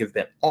 I don't think have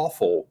been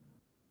awful.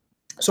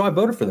 So I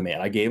voted for the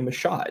man. I gave him a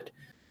shot.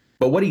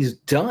 But what he's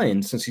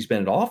done since he's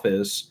been in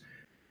office,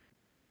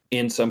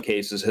 in some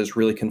cases, has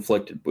really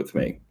conflicted with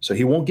me. So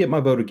he won't get my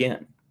vote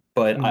again.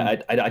 But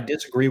I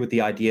disagree with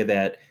the idea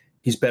that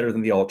he's better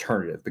than the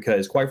alternative,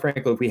 because quite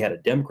frankly, if we had a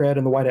Democrat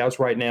in the White House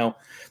right now,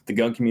 the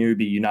gun community would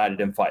be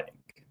united in fighting.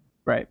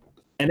 Right.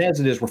 And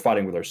as it is, we're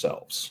fighting with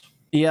ourselves.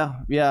 Yeah.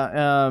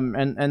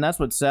 And that's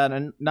what's sad.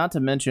 And not to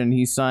mention,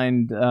 he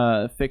signed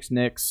Fix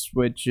NICS,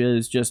 which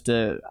is just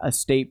a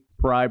state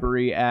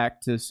bribery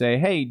act to say,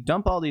 hey,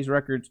 dump all these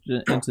records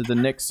into the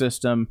NICS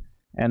system,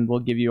 and we'll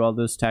give you all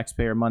this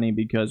taxpayer money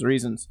because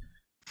reasons.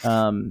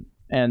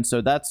 And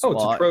so that's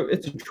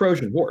it's a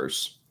Trojan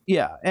horse.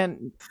 Yeah,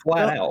 and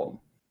flat out.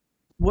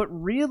 What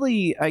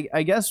really,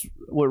 I guess,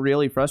 what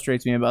really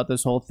frustrates me about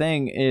this whole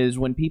thing is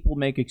when people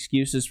make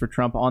excuses for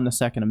Trump on the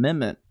Second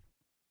Amendment.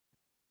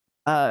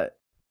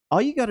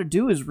 All you got to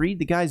do is read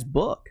the guy's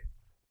book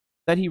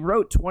that he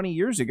wrote 20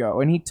 years ago,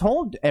 and he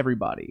told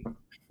everybody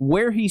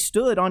where he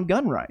stood on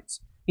gun rights.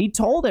 He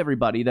told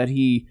everybody that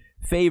he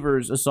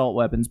favors assault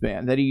weapons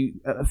ban, that he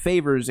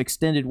favors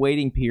extended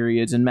waiting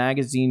periods and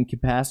magazine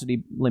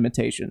capacity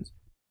limitations.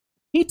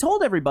 He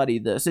told everybody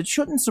this. It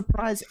shouldn't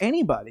surprise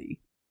anybody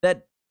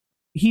that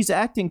he's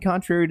acting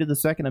contrary to the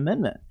Second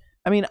Amendment.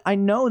 I mean, I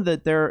know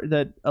that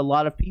that a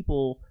lot of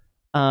people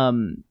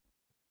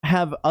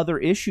have other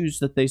issues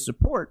that they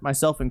support,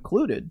 myself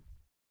included.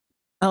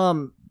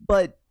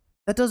 But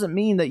that doesn't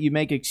mean that you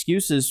make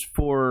excuses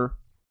for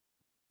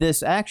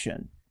this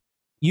action.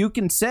 You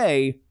can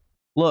say,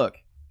 look,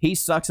 he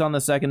sucks on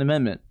the Second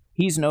Amendment.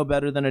 He's no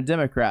better than a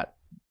Democrat.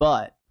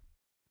 But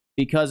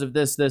because of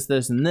this,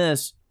 and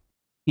this,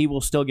 he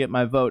will still get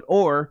my vote.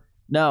 Or,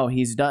 no,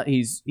 he's done.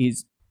 He's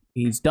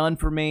done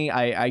for me.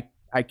 I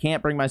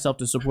can't bring myself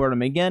to support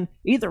him again.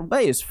 Either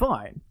way is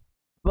fine.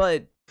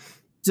 But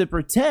to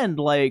pretend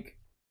like,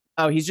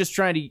 oh, he's just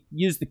trying to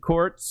use the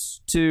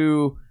courts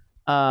to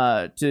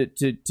make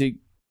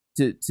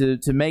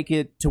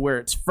it to where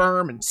it's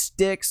firm and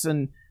sticks,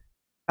 and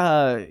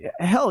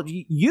hell,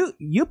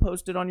 you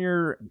posted on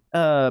your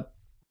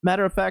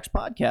Matter of Facts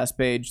podcast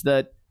page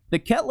that the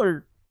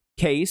Kettler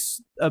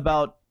case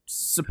about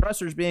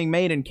suppressors being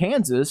made in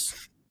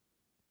Kansas,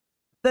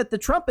 that the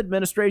Trump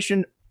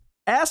administration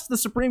asked the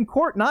Supreme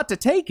Court not to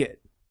take it.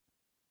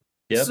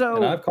 Yep, so,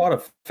 and I've caught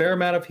a fair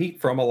amount of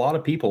heat from a lot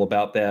of people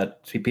about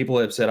that. People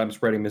have said I'm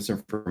spreading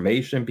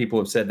misinformation. People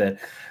have said that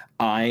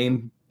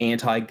I'm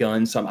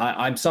anti-gun.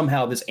 I'm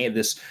somehow this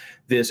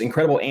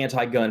incredible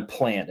anti-gun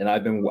plant, and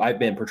I've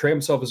been portraying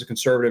myself as a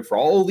conservative for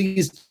all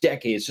these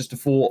decades just to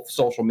fool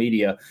social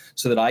media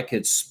so that I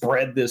could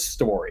spread this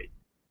story.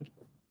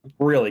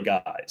 Really,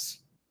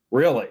 guys,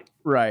 really,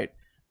 right.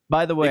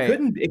 By the way,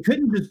 it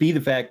couldn't just be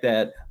the fact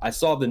that I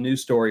saw the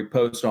news story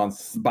posted on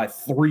by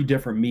 3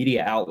 different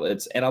media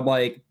outlets, and I'm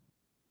like,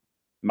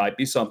 might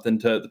be something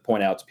to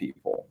point out to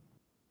people.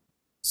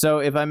 So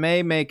if I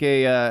may make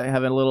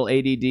have a little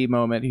ADD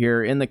moment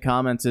here, in the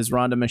comments is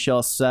Rhonda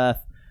Michelle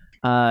Seth.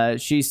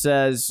 She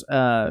says,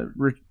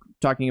 we're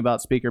talking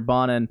about Speaker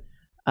Bonin,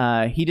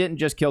 he didn't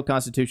just kill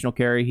constitutional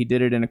carry. He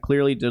did it in a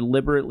clearly,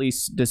 deliberately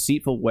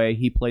deceitful way.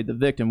 He played the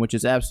victim, which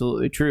is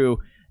absolutely true.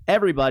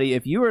 Everybody,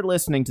 if you are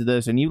listening to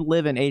this and you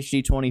live in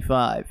HD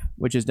 25,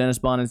 which is Dennis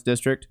Bonin's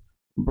district,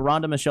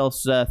 Rhonda Michelle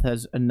Seth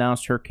has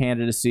announced her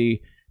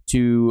candidacy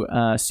to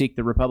seek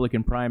the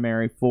Republican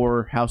primary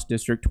for House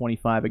District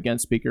 25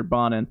 against Speaker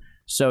Bonin.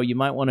 So you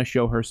might want to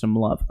show her some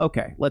love.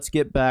 Okay, let's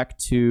get back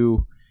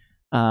to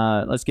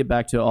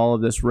all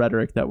of this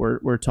rhetoric that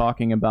we're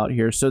talking about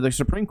here. So the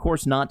Supreme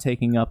Court's not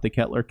taking up the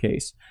Kettler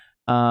case,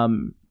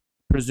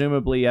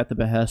 presumably at the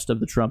behest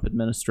of the Trump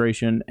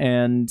administration,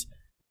 and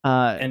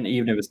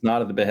even if it's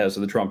not at the behest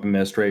of the Trump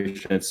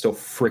administration, it's still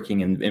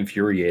freaking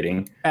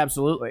infuriating.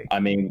 Absolutely. I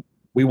mean,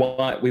 we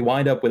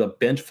wind up with a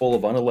bench full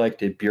of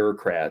unelected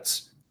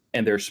bureaucrats,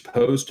 and they're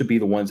supposed to be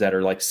the ones that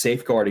are like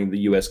safeguarding the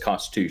U.S.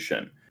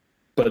 Constitution,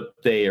 but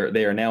they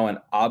are now an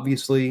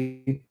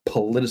obviously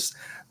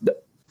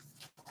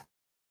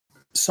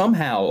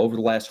somehow over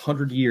the last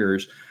 100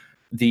 years,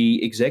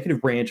 the executive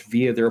branch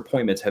via their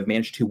appointments have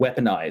managed to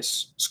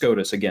weaponize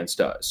SCOTUS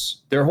against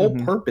us. Their whole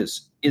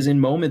purpose is in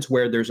moments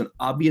where there's an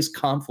obvious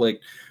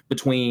conflict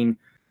between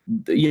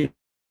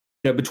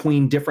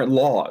between different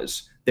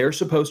laws. They're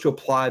supposed to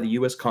apply the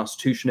U.S.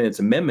 Constitution and its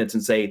amendments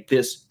and say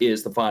this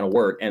is the final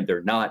word, and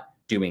they're not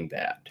doing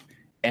that.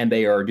 And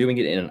they are doing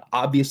it in an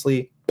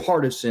obviously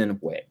partisan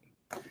way.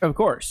 Of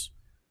course.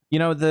 You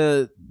know,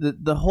 the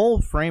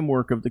whole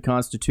framework of the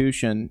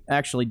Constitution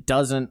actually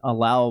doesn't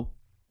allow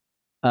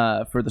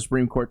for the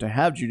Supreme Court to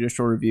have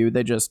judicial review.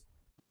 They just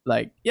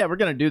like, yeah, we're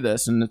going to do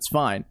this and it's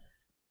fine.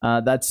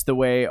 That's the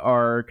way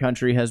our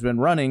country has been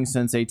running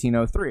since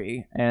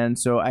 1803. And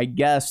so I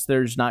guess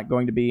there's not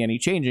going to be any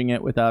changing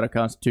it without a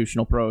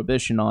constitutional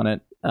prohibition on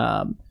it,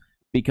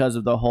 because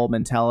of the whole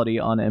mentality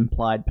on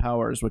implied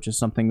powers, which is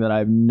something that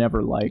I've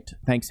never liked.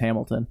 Thanks,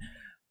 Hamilton.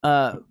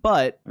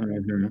 But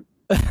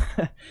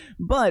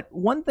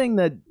one thing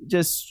that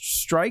just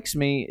strikes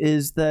me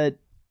is that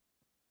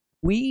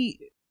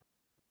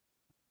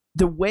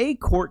the way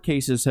court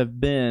cases have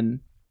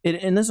been,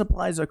 and this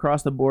applies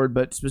across the board,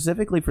 but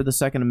specifically for the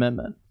Second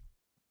Amendment,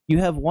 you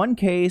have one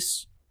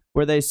case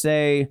where they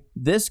say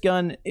this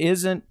gun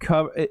isn't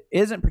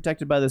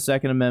protected by the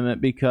Second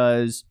Amendment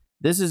because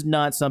this is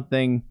not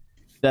something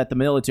that the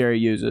military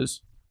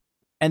uses.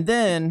 And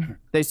then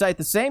they cite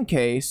the same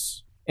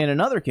case in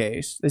another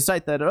case. They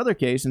cite that other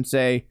case and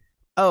say,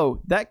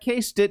 oh, that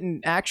case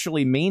didn't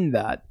actually mean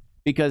that,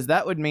 because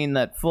that would mean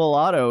that full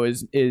auto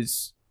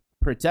is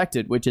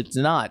protected, which it's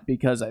not,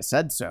 because I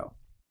said so.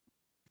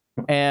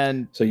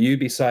 And so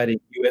you'd be citing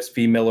U.S.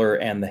 v. Miller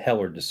and the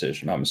Heller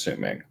decision, I'm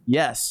assuming.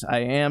 Yes, I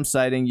am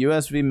citing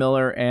U.S. v.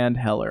 Miller and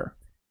Heller.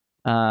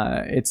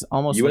 It's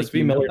almost U.S. like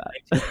v. Miller,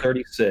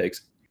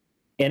 1936.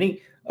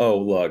 Anybody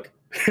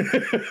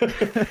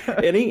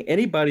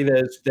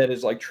that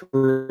is like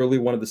truly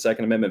one of the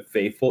Second Amendment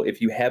faithful, if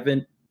you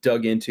haven't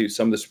dug into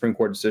some of the Supreme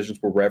Court decisions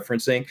we're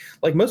referencing,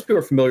 like most people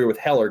are familiar with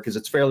Heller because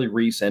it's fairly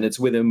recent. It's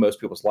within most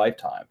people's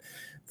lifetime.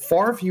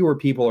 Far fewer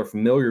people are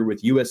familiar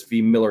with U.S.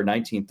 v. Miller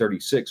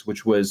 1936,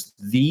 which was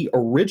the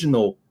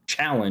original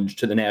challenge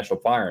to the National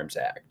Firearms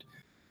Act.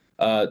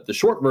 The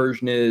short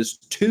version is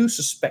two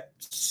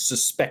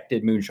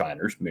suspected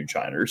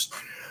moonshiners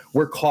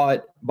were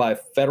caught by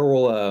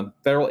federal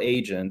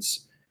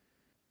agents,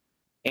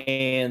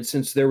 and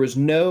since there was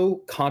no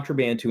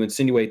contraband to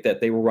insinuate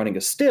that they were running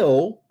a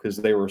still, because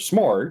they were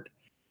smart,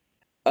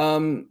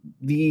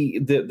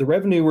 the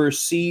revenuers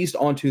seized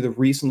onto the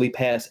recently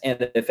passed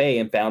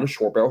NFA and found a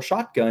short barrel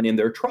shotgun in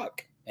their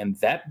truck. And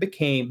that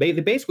became, they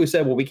basically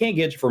said, well, we can't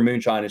get you for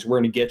moonshiners. We're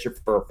going to get you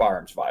for a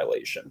firearms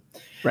violation.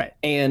 Right.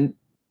 And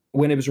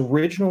when it was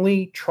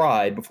originally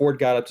tried, before it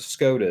got up to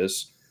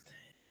SCOTUS,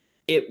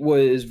 it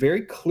was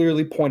very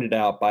clearly pointed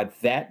out by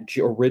that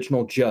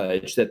original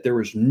judge that there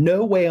was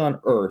no way on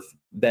earth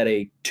that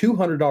a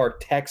 $200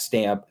 tax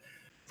stamp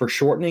for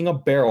shortening a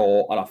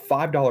barrel on a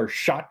 $5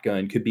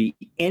 shotgun could be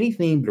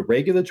anything but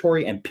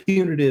regulatory and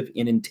punitive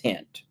in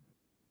intent.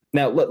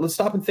 Now, let's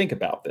stop and think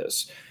about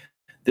this.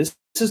 This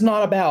is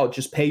not about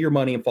just pay your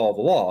money and follow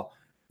the law.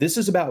 This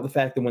is about the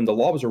fact that when the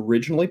law was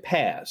originally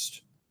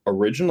passed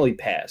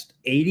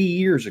 80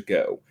 years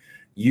ago,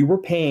 you were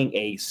paying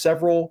a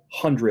several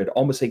hundred,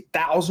 almost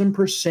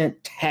 1,000%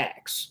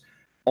 tax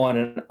on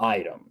an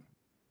item.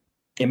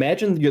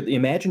 Imagine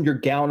your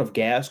gallon of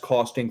gas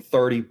costing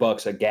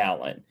 $30 a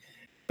gallon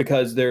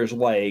because there's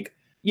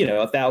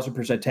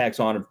 1,000% tax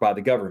on it by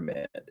the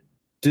government.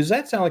 Does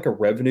that sound like a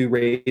revenue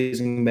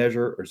raising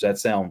measure, or does that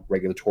sound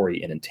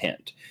regulatory in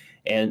intent?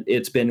 And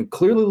it's been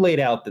clearly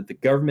laid out that the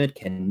government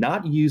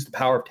cannot use the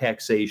power of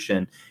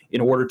taxation in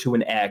order to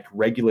enact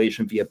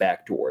regulation via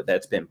backdoor.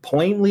 That's been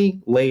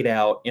plainly laid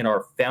out in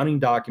our founding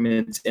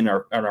documents, in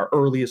our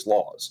earliest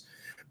laws.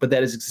 But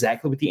that is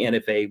exactly what the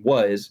NFA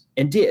was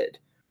and did.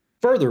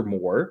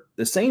 Furthermore,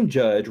 the same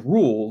judge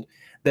ruled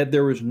that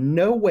there was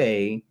no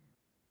way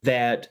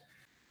that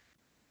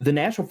the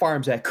National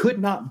Firearms Act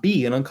could not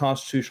be an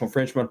unconstitutional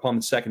infringement upon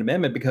the Second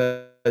Amendment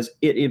because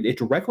it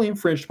directly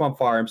infringed upon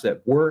firearms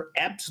that were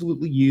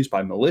absolutely used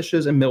by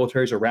militias and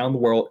militaries around the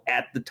world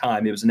at the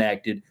time it was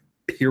enacted,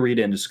 period,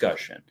 end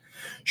discussion.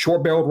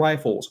 Short-barreled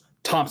rifles,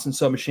 Thompson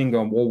submachine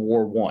gun, World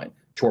War I.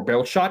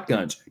 Short-barreled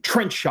shotguns,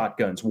 trench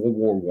shotguns, World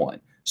War I.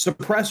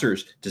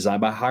 Suppressors,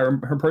 designed by Hiram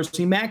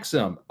Percy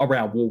Maxim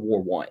around World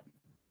War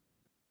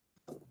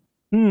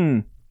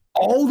I.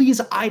 All these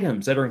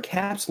items that are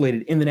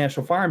encapsulated in the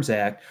National Firearms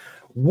Act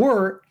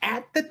were,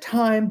 at the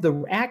time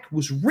the act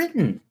was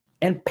written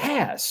and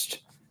passed,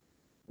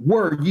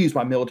 were used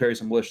by militaries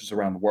and militias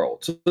around the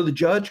world. So the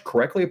judge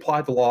correctly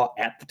applied the law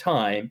at the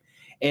time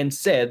and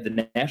said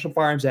the National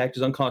Firearms Act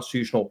is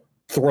unconstitutional,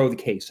 throw the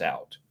case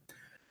out.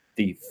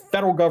 The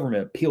federal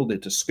government appealed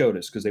it to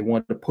SCOTUS because they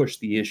wanted to push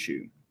the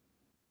issue.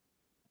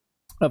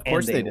 Of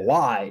course they did.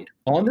 Lied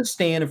on the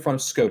stand in front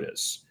of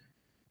SCOTUS.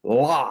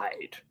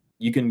 Lied.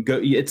 You can go.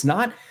 It's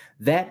not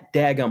that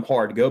daggum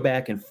hard to go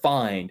back and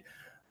find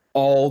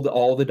all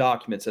the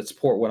documents that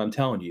support what I'm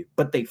telling you.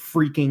 But they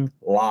freaking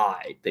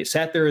lied. They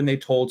sat there and they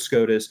told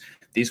SCOTUS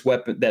these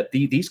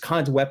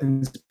kinds of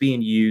weapons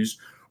being used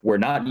were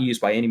not used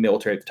by any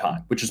military at the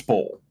time, which is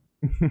bull.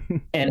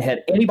 And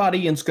had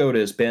anybody in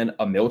SCOTUS been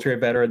a military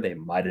veteran, they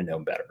might have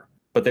known better.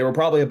 But they were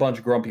probably a bunch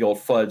of grumpy old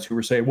fuds who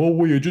were saying, well,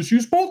 we just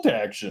use bolt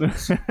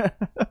actions.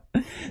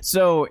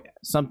 So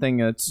something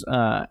that's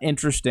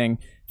interesting.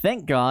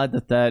 Thank God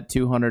that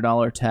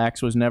 $200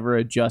 tax was never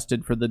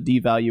adjusted for the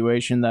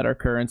devaluation that our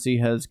currency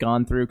has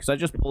gone through, because I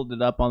just pulled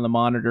it up on the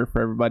monitor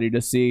for everybody to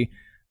see.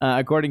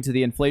 According to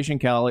the inflation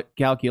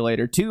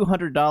calculator, $200 in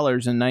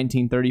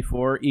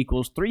 1934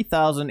 equals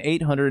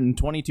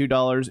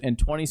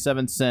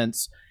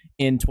 $3,822.27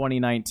 in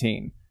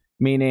 2019.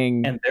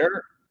 Meaning, and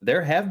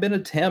there have been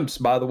attempts,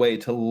 by the way,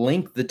 to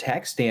link the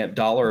tax stamp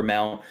dollar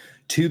amount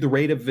to the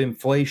rate of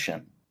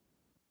inflation.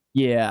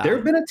 Yeah, there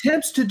have been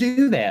attempts to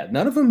do that.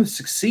 None of them have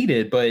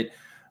succeeded, but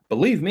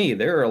believe me,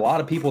 there are a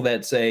lot of people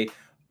that say,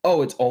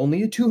 oh, it's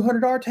only a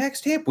 $200 tax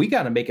stamp. We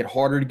got to make it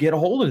harder to get a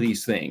hold of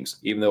these things,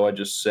 even though I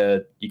just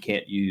said you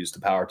can't use the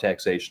power of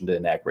taxation to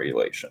enact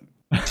regulation.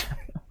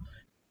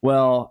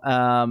 Well,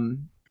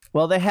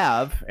 they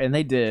have, and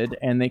they did,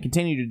 and they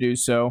continue to do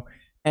so.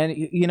 And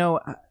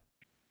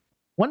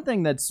one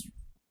thing that's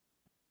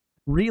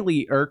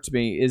really irked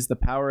me is the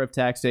power of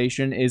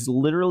taxation is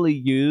literally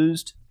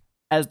used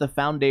as the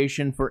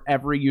foundation for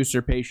every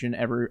usurpation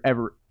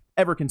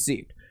ever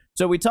conceived.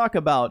 So we talk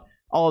about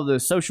all of the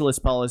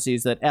socialist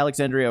policies that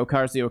Alexandria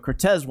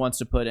Ocasio-Cortez wants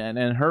to put in,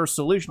 and her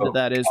solution to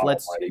that is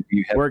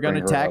we're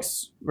going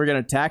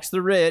to tax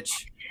the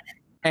rich,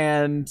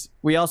 and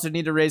we also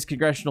need to raise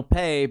congressional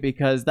pay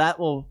because that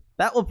will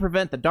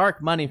prevent the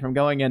dark money from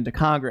going into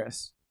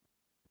Congress.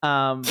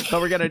 But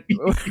we're gonna.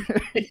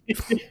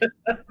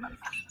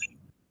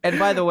 And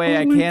by the way,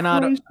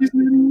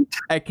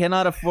 I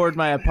cannot afford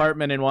my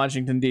apartment in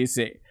Washington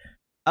D.C.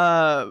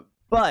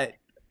 But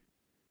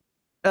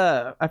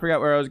I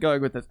forgot where I was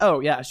going with this. Oh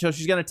yeah, so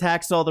she's gonna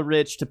tax all the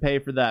rich to pay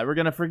for that. We're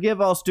gonna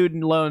forgive all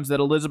student loans that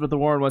Elizabeth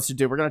Warren wants to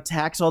do. We're gonna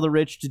tax all the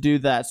rich to do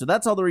that. So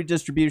that's all the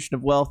redistribution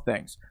of wealth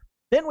things.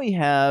 Then we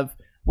have,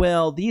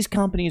 well, these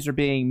companies are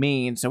being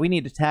mean, so we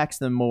need to tax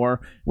them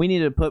more. We need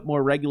to put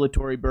more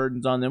regulatory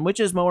burdens on them, which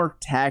is more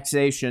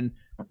taxation.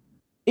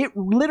 It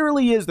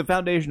literally is the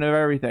foundation of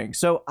everything.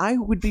 So I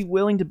would be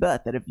willing to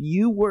bet that if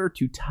you were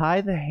to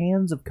tie the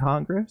hands of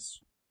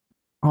Congress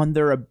on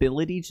their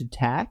ability to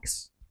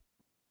tax,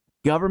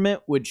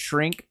 government would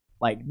shrink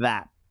like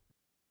that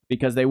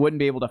because they wouldn't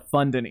be able to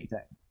fund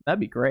anything. That'd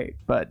be great.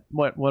 But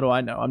what do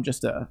I know? I'm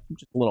just a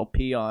little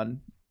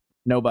peon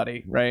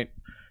nobody, right?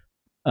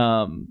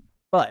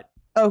 But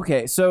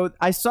okay, so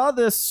I saw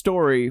this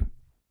story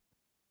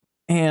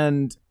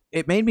and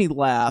it made me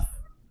laugh,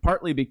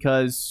 partly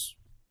because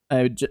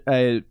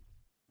I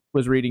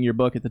was reading your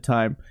book at the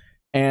time,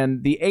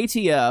 and the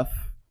ATF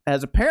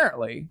has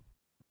apparently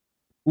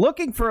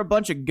looking for a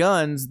bunch of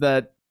guns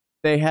that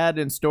they had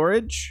in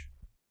storage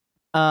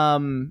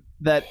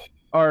that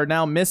are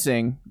now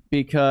missing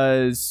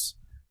because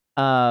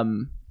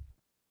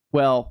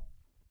well,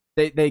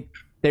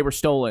 they were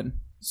stolen.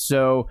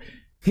 So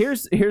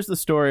here's the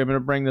story. I'm going to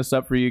bring this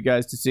up for you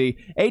guys to see.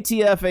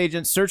 ATF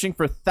agents searching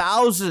for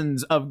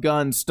thousands of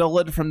guns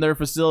stolen from their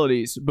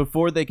facilities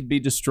before they could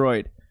be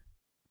destroyed.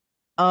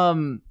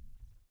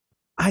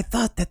 I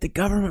thought that the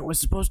government was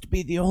supposed to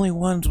be the only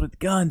ones with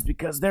guns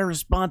because they're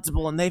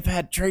responsible and they've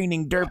had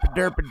training.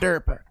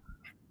 Derpa.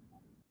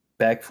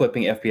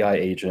 Backflipping FBI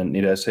agent.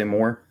 Need I say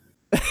more?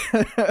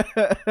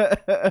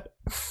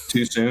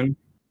 Too soon?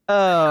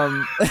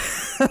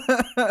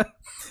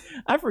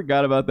 I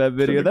forgot about that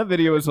video. That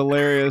video was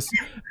hilarious.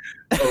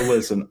 Oh,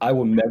 listen, I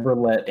will never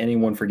let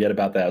anyone forget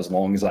about that as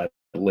long as I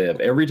live.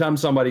 Every time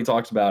somebody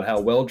talks about how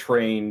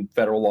well-trained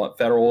federal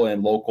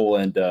and local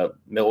and federal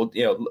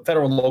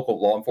and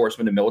local law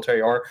enforcement and military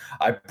are,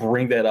 I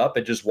bring that up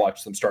and just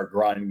watch them start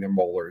grinding their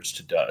molars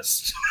to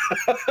dust.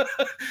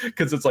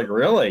 Because it's like,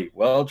 really?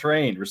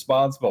 Well-trained,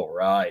 responsible,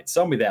 right?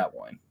 Tell me that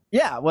one.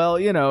 Yeah, well,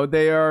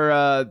 they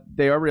are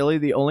really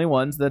the only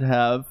ones that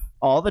have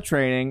all the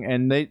training,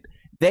 and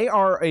they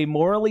are a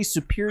morally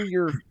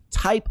superior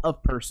type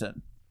of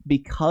person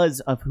because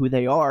of who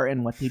they are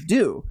and what they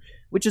do,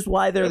 which is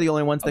why they're the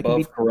only ones that can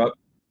be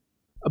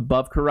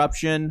above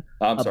corruption.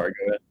 I'm sorry,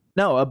 go ahead.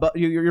 No,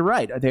 you're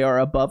right. They are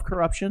above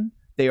corruption.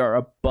 They are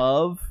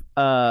above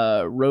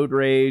road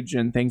rage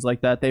and things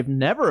like that. They've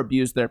never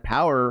abused their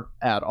power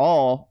at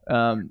all.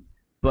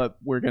 But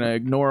we're going to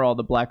ignore all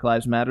the Black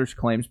Lives Matters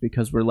claims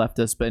because we're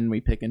leftists and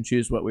we pick and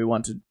choose what we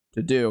want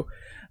to do.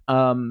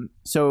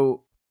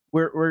 So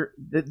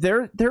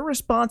they're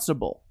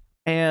responsible,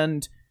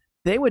 and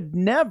they would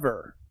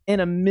never in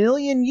a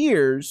million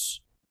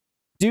years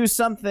do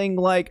something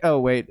like,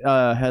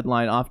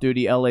 headline: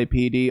 off-duty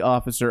LAPD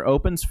officer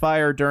opens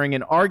fire during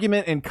an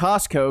argument in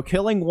Costco,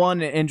 killing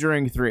 1 and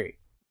injuring 3.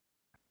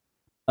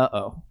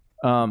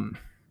 Am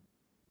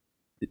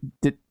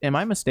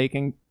I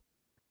mistaken,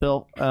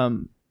 Bill?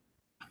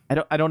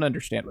 I don't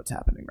understand what's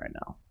happening right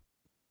now.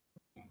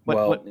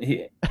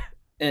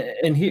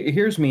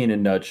 Here's me in a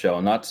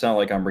nutshell. Not to sound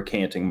like I'm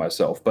recanting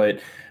myself, but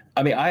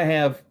I mean, I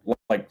have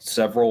like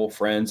several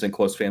friends and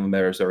close family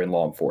members that are in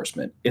law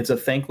enforcement. It's a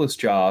thankless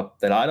job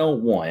that I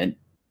don't want,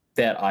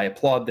 that I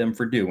applaud them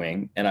for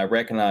doing, and I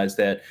recognize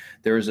that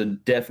there is a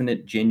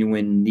definite,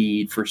 genuine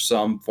need for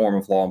some form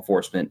of law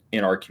enforcement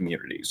in our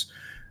communities.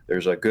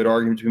 There's a good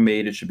argument to be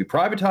made; it should be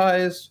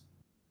privatized.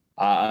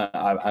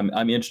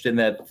 I'm interested in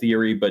that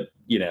theory, but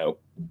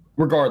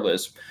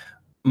regardless,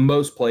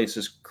 most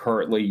places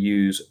currently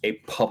use a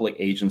public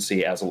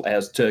agency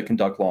as to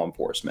conduct law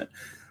enforcement.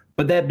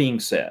 But that being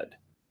said,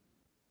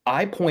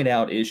 I point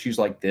out issues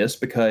like this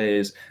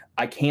because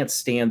I can't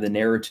stand the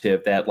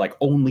narrative that like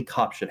only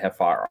cops should have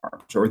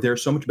firearms, or they're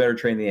so much better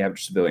trained than the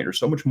average civilian, or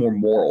so much more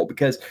moral,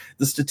 because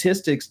the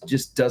statistics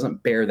just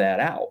doesn't bear that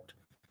out.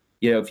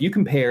 If you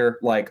compare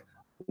like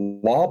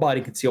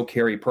law-abiding concealed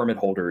carry permit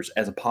holders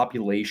as a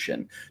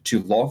population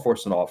to law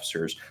enforcement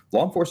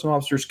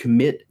officers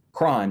commit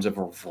crimes of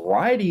a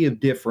variety of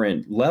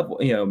different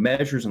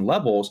measures and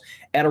levels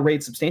at a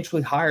rate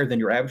substantially higher than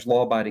your average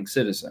law-abiding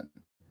citizen.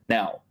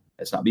 Now,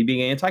 that's not me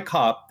being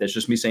anti-cop. That's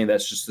just me saying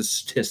that's just the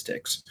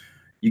statistics.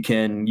 You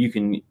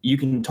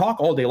can talk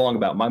all day long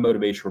about my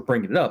motivation for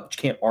bringing it up, but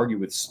you can't argue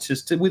with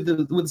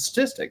with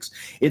statistics.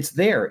 It's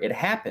there. It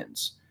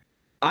happens.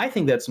 I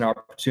think that's an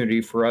opportunity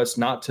for us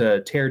not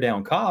to tear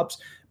down cops,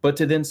 but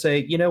to then say,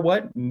 you know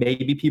what?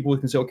 Maybe people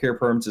with concealed carry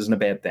permits isn't a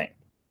bad thing.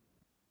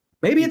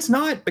 Maybe it's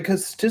not,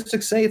 because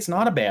statistics say it's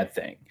not a bad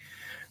thing.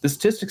 The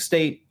statistics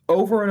state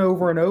over and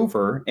over and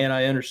over, and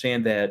I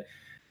understand that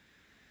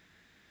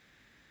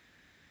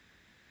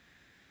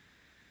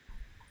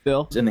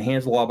Bill, in the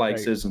hands of law-abiding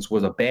citizens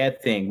was a bad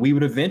thing. We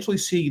would eventually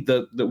see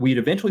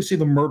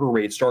the murder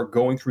rate start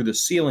going through the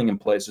ceiling in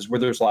places where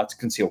there's lots of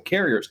concealed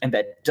carriers, and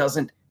that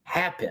doesn't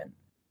happen.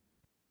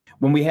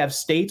 When we have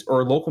states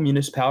or local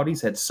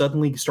municipalities that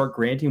suddenly start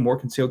granting more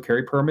concealed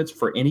carry permits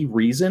for any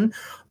reason,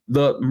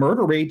 the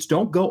murder rates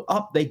don't go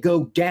up, they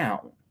go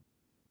down.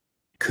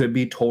 Could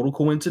be total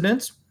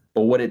coincidence,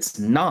 but what it's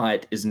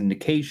not is an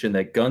indication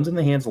that guns in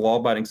the hands of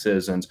law-abiding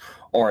citizens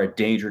are a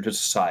danger to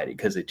society,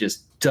 because it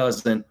just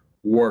doesn't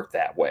work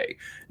that way.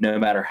 No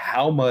matter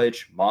how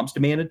much Moms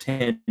Demand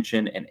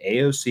Attention and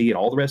AOC and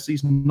all the rest of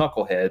these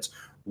knuckleheads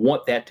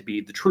want that to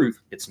be the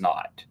truth, it's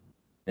not.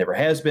 Never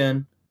has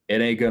been. It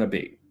ain't gonna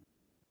be.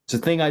 It's a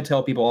thing I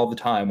tell people all the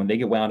time when they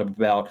get wound up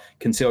about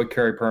concealed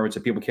carry permits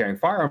and people carrying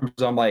firearms.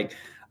 I'm like,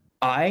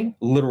 I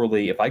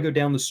literally, if I go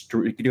down the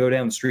street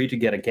to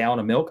get a gallon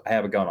of milk, I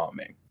have a gun on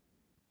me,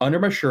 under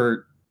my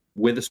shirt,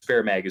 with a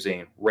spare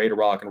magazine, ready to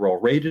rock and roll,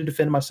 ready to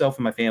defend myself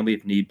and my family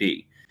if need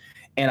be.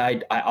 And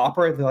I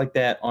operate like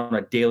that on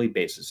a daily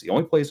basis. The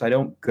only place I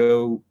don't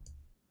go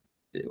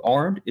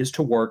armed is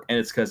to work, and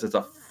it's because it's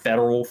a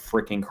federal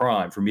freaking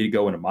crime for me to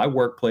go into my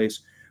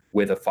workplace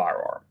with a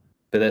firearm.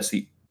 But that's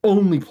the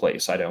only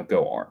place I don't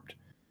go armed.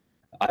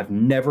 I've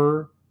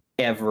never,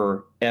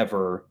 ever,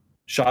 ever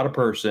shot a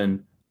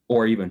person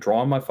or even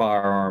drawn my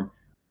firearm,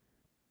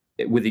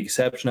 with the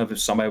exception of if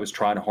somebody was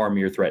trying to harm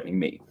me or threatening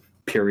me.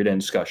 Period, end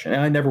discussion.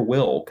 And I never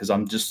will, because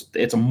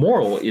it's a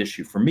moral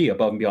issue for me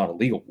above and beyond a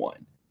legal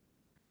one.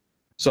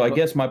 So I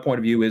guess my point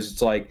of view is,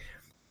 it's like,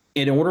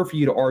 in order for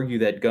you to argue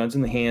that guns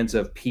in the hands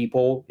of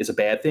people is a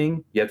bad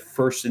thing, you have to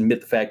first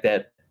admit the fact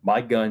that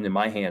my gun in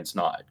my hand's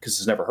not, because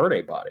it's never hurt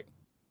anybody.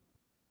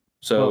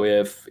 So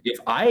if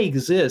I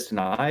exist and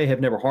I have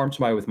never harmed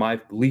somebody with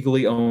my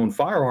legally owned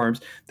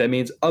firearms, that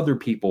means other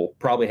people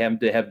probably have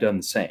done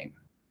the same.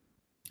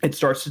 It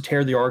starts to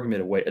tear the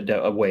argument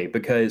away,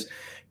 because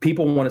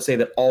people want to say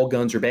that all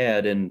guns are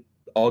bad, and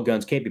all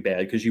guns can't be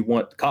bad, because you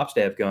want cops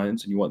to have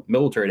guns and you want the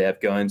military to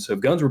have guns. So if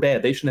guns were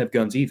bad, they shouldn't have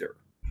guns either.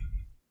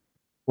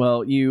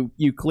 Well, you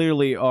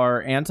clearly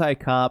are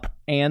anti-cop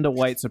and a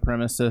white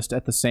supremacist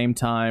at the same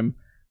time.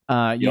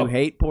 You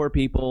hate poor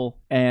people,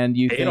 and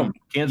you hate them.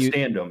 Can't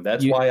stand them.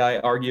 That's why I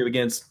argue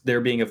against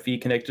there being a fee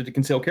connected to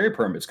concealed carry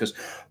permits, because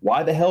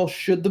why the hell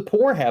should the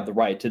poor have the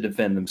right to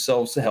defend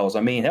themselves? Hell,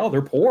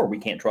 they're poor. We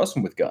can't trust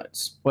them with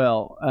guns.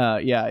 Well,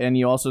 yeah, and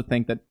you also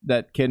think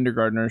that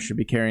kindergartners should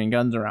be carrying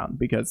guns around,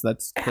 because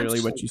that's clearly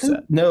what you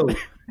said. No.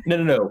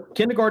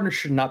 Kindergartners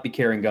should not be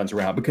carrying guns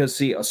around, because,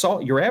 see,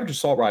 your average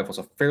assault rifle is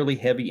a fairly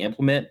heavy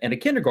implement, and a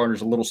kindergartner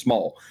is a little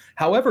small.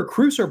 However,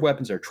 crew serve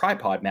weapons are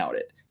tripod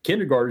mounted.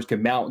 Kindergartners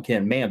can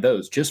man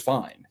those just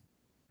fine.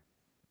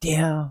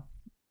 Yeah.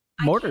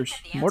 Mortars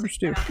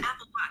too.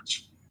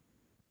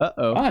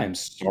 Uh-oh. I'm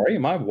sorry.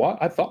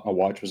 I thought my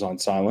watch was on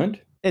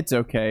silent. It's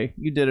okay.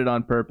 You did it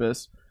on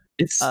purpose.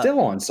 It's still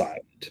on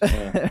silent.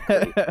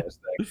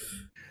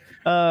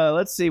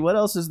 Let's see. What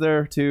else is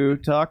there to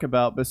talk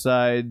about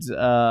besides...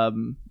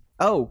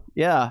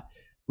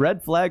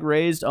 red flag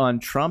raised on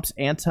Trump's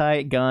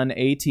anti-gun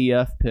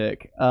ATF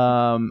pick.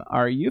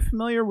 Are you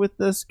familiar with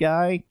this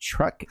guy,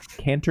 Truck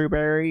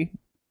Canterbury?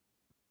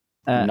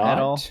 At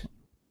all?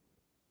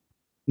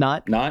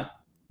 Not?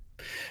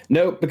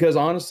 No, because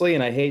honestly,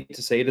 and I hate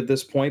to say it at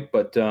this point,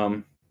 but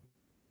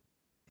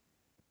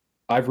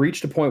I've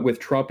reached a point with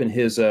Trump and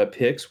his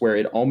picks where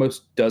it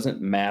almost doesn't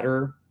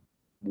matter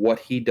what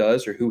he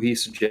does or who he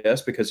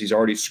suggests, because he's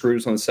already screwed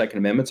us on the Second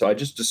Amendment. So I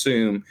just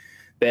assume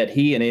that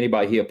he and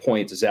anybody he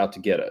appoints is out to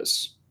get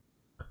us.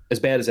 As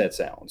bad as that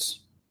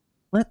sounds.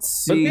 Let's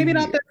see. But maybe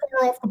not that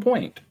far off the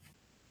point.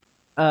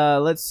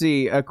 Let's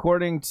see.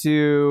 According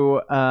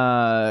to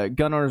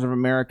Gun Owners of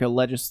America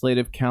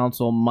Legislative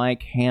Counsel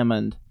Mike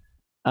Hammond,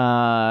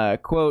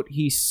 quote,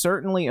 he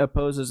certainly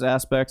opposes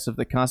aspects of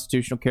the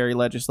constitutional carry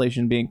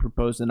legislation being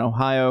proposed in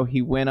Ohio.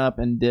 He went up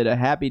and did a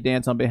happy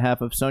dance on behalf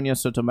of Sonia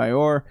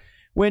Sotomayor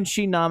when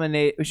she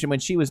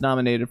was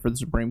nominated for the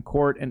Supreme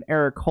Court, and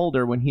Eric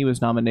Holder when he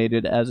was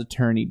nominated as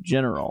Attorney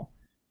General.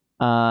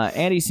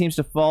 And he seems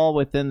to fall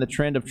within the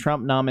trend of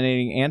Trump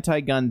nominating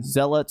anti-gun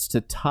zealots to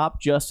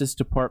top Justice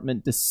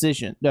Department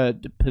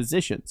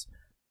positions.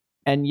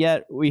 And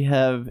yet we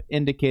have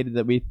indicated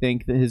that we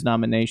think that his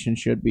nomination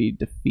should be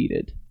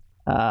defeated.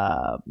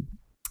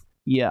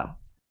 Yeah.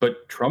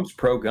 But Trump's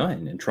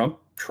pro-gun, and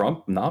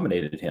Trump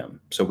nominated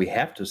him, so we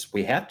have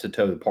to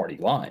toe the party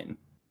line.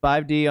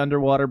 5D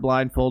underwater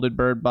blindfolded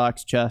bird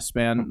box chess,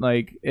 man.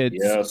 Like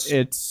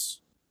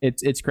it's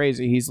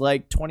crazy. He's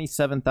like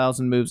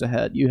 27,000 moves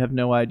ahead. You have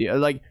no idea.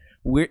 Like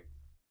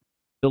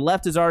The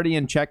left is already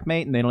in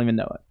checkmate, and they don't even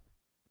know it.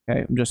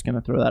 Okay, I'm just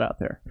gonna throw that out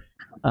there.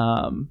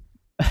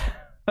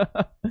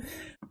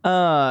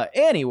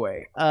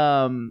 Anyway,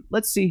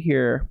 let's see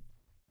here.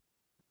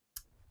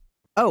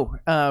 Oh,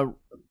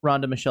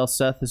 Rhonda Michelle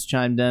Seth has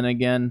chimed in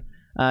again.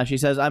 She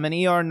says, "I'm an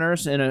ER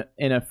nurse in a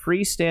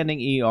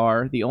freestanding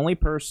ER. I'm the only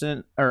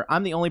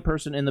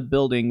person in the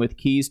building with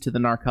keys to the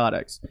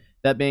narcotics.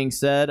 That being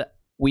said,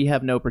 we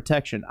have no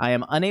protection. I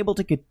am unable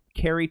to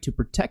carry to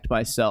protect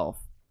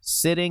myself.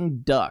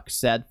 Sitting duck,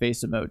 sad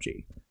face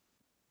emoji."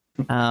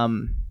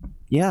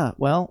 Yeah,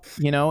 well,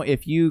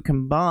 if you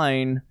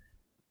combine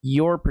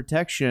your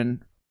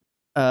protection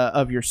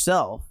of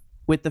yourself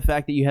with the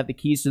fact that you have the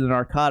keys to the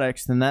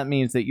narcotics, then that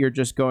means that you're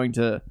just going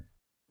to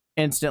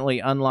instantly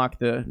unlock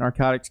the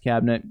narcotics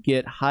cabinet,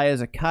 get high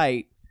as a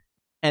kite,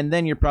 and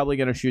then you're probably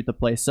going to shoot the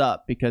place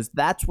up, because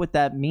that's what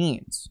that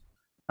means.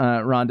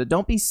 Rhonda,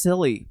 don't be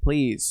silly,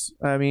 please.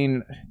 I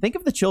mean, think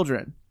of the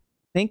children.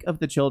 Think of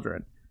the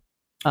children.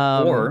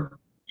 Or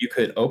you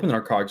could open the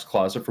narcotics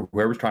closet for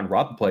whoever's trying to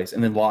rob the place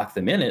and then lock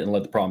them in it and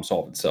let the problem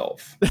solve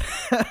itself.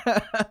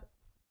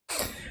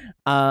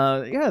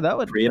 Yeah, that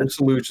would... Creative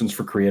solutions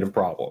for creative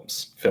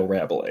problems. Phil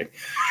Rabelais.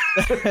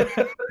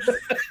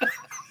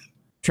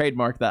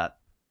 Trademark that.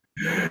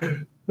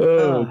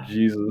 Oh,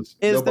 Jesus.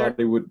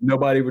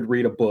 Nobody would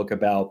read a book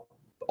about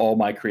all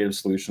my creative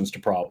solutions to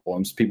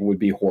problems. People would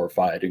be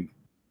horrified and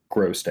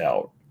grossed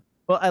out.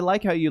 Well, I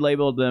like how you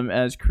labeled them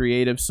as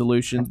creative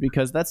solutions,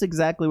 because that's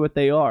exactly what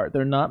they are.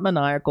 They're not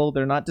maniacal.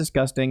 They're not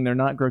disgusting. They're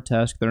not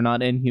grotesque. They're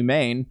not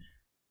inhumane.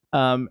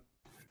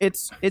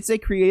 It's a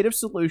creative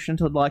solution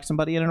to lock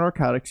somebody in a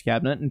narcotics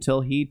cabinet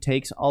until he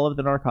takes all of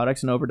the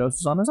narcotics and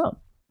overdoses on his own.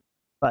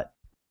 But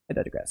I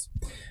digress.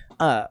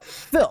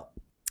 Phil,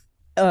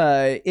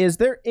 is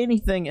there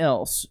anything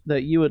else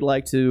that you would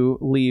like to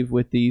leave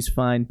with these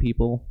fine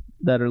people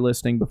that are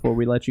listening before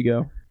we let you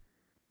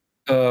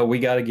go? We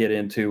got to get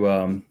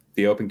into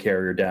the open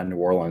carrier down in New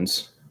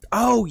Orleans.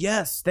 Oh,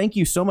 yes. Thank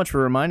you so much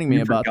for reminding me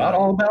about that. You forgot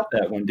all about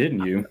that one,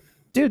 didn't you?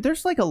 Dude,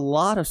 there's like a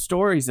lot of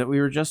stories that we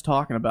were just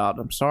talking about.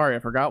 I'm sorry, I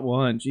forgot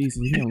one. Jeez,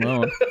 leave me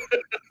alone.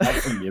 I'll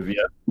forgive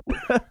you.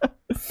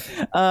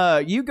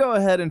 You go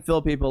ahead and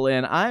fill people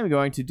in. I'm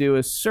going to do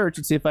a search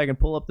and see if I can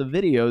pull up the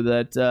video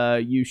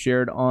that you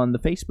shared on the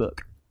Facebook.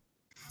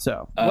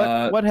 So,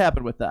 what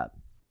happened with that?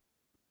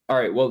 All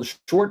right. Well,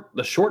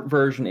 the short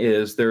version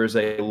is there's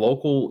a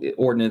local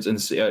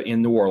ordinance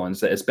in New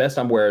Orleans that, as best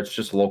I'm aware, it's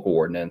just a local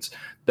ordinance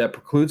that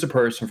precludes a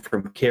person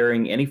from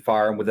carrying any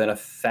firearm within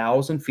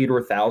 1,000 feet or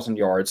 1,000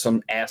 yards,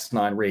 some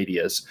asinine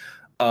radius,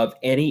 of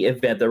any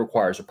event that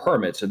requires a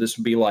permit. So this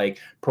would be like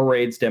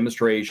parades,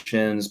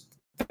 demonstrations,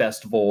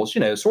 festivals,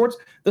 the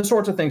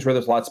sorts of things where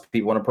there's lots of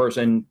people, and a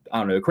person, I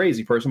don't know, a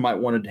crazy person might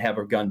want to have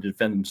a gun to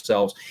defend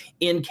themselves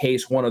in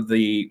case one of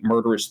the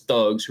murderous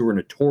thugs who are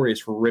notorious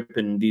for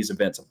ripping these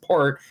events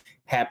apart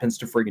happens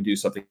to friggin' do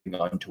something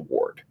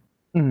untoward.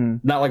 Mm-hmm.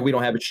 Not like we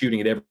don't have a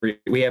shooting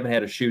we haven't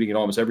had a shooting at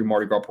almost every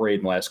Mardi Gras parade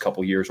in the last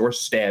couple of years, or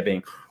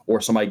stabbing,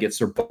 or somebody gets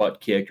their butt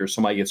kicked, or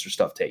somebody gets their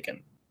stuff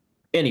taken.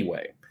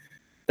 Anyway,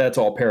 that's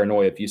all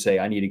paranoia if you say,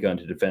 I need a gun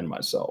to defend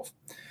myself.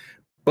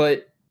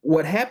 But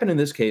what happened in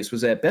this case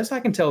was that, best I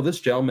can tell, this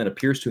gentleman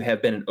appears to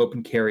have been an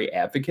open carry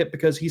advocate,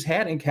 because he's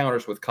had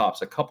encounters with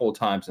cops a couple of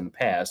times in the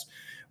past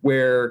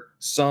where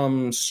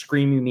some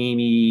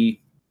screaming,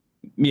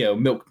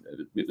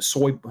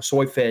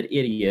 soy-fed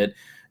idiot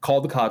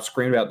called the cops,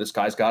 screamed out, this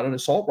guy's got an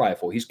assault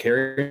rifle. He's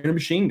carrying a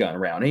machine gun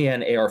around. He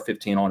had an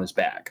AR-15 on his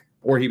back,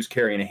 or he was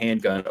carrying a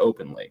handgun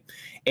openly.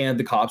 And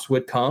the cops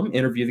would come,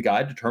 interview the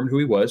guy, determine who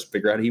he was,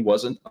 figure out he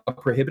wasn't a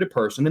prohibited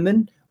person, and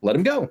then let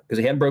him go because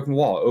he hadn't broken the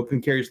law.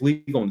 Open carry is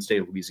legal in the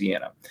state of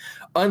Louisiana.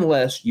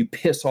 Unless you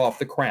piss off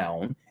the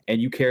crown and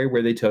you carry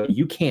where they tell you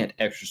you can't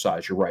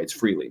exercise your rights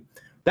freely.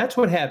 That's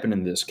what happened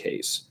in this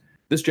case.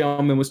 This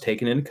gentleman was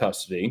taken into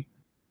custody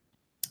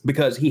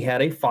because he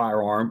had a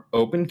firearm,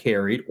 open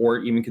carried, or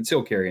even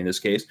concealed carry in this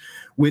case,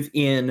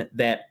 within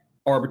that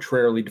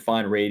arbitrarily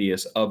defined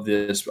radius of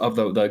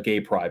the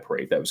gay pride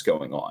parade that was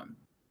going on.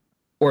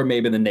 Or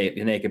maybe the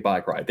naked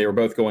bike ride. They were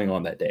both going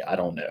on that day. I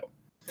don't know.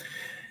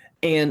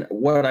 And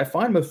what I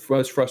find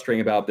most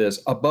frustrating about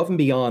this, above and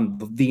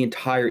beyond the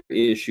entire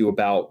issue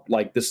about,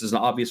 like, this is an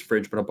obvious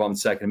infringement upon the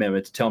Second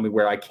Amendment to tell me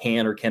where I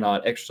can or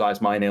cannot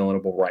exercise my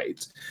inalienable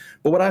rights.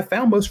 But what I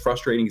found most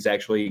frustrating is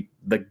actually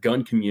the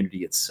gun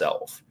community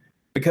itself.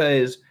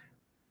 Because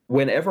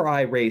whenever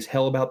I raise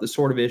hell about this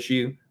sort of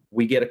issue,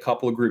 we get a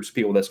couple of groups of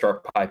people that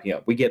start piping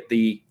up. We get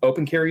the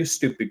open carry is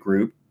stupid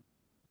group,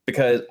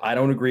 because I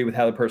don't agree with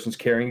how the person's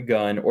carrying a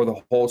gun, or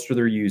the holster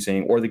they're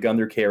using, or the gun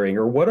they're carrying,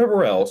 or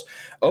whatever else.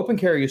 Open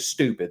carry is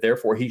stupid,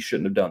 therefore he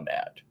shouldn't have done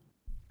that.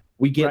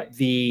 We get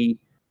the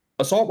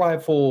assault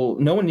rifle.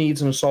 No one needs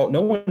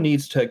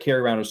to carry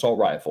around an assault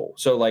rifle.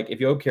 So, like,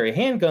 if you open carry a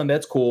handgun,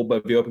 that's cool,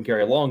 but if you open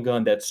carry a long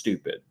gun, that's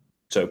stupid.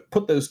 So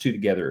put those two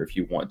together if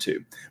you want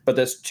to. But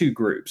that's two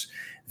groups.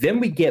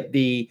 Then we get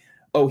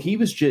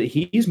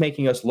he's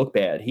making us look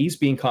bad. He's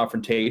being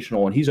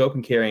confrontational, and he's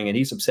open carrying, and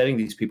he's upsetting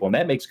these people, and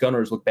that makes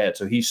gunners look bad,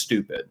 so he's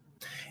stupid.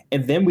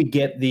 And then we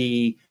get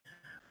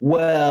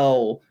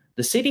well,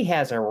 the city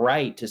has a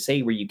right to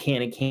say where you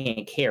can and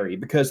can't carry,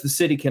 because the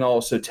city can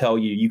also tell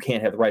you you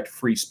can't have the right to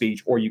free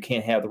speech, or you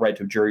can't have the right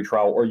to a jury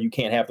trial, or you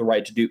can't have the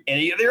right to do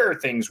any of the other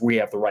things we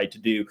have the right to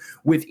do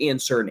within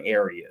certain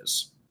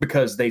areas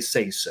because they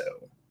say so.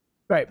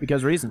 Right,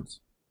 because reasons.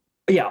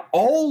 Yeah,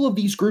 all of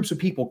these groups of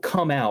people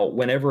come out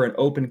whenever an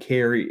open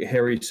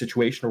carry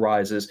situation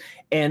arises,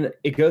 and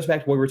it goes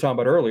back to what we were talking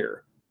about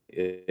earlier.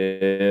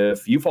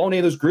 If you fall in any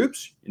of those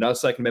groups, you're not a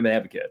Second Amendment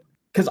advocate.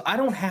 Because I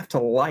don't have to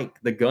like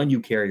the gun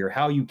you carry or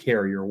how you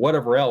carry or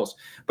whatever else,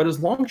 but as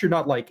long as you're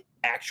not like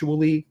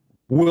actually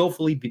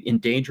willfully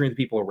endangering the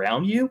people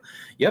around you,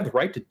 you have the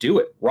right to do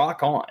it.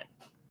 Rock on.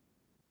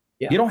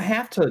 Yeah. You don't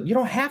have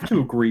to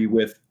agree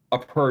with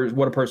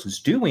what a person's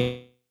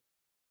doing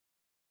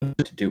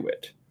to do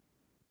it.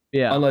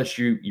 Yeah. Unless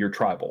you're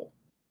tribal.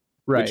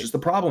 Right. Which is the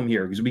problem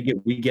here, because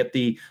we get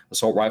the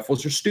assault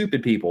rifles are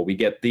stupid people. We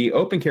get the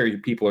open carry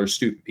people are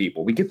stupid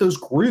people. We get those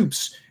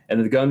groups,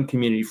 and the gun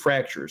community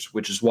fractures,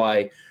 which is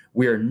why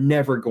we are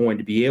never going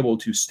to be able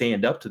to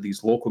stand up to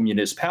these local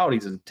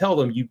municipalities and tell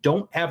them you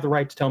don't have the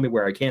right to tell me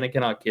where I can and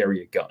cannot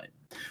carry a gun,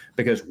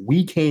 because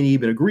we can't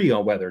even agree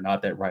on whether or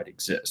not that right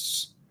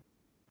exists.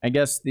 I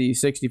guess the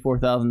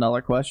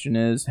 $64,000 question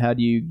is, how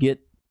do you get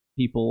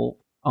people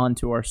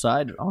onto our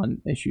side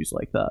on issues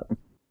like that?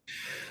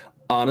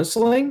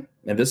 Honestly,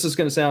 and this is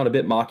going to sound a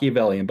bit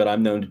Machiavellian, but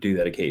I'm known to do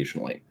that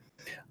occasionally.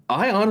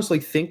 I honestly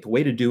think the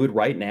way to do it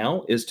right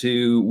now is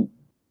to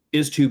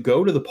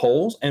go to the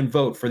polls and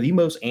vote for the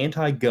most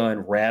anti-gun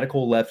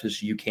radical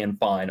leftists you can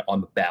find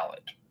on the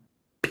ballot.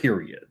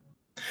 Period.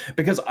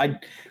 Because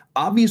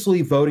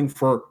obviously voting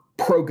for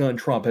pro-gun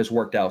Trump has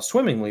worked out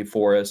swimmingly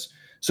for us.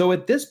 So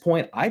at this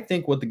point, I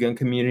think what the gun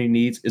community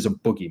needs is a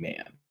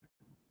boogeyman.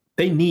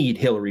 They need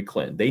Hillary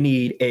Clinton. They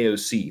need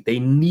AOC. They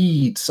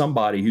need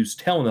somebody who's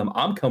telling them,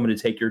 I'm coming to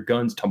take your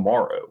guns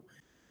tomorrow.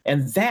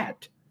 And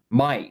that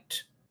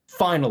might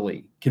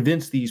finally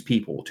convince these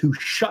people to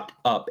shut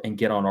up and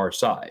get on our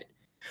side.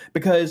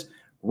 Because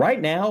right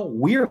now,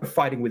 we're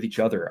fighting with each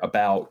other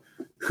about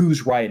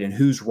who's right and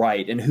who's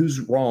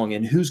wrong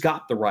and who's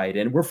got the right.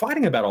 And we're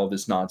fighting about all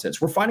this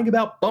nonsense. We're fighting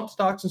about bump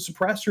stocks and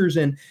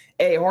suppressors and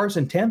ARs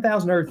and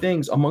 10,000 other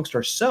things amongst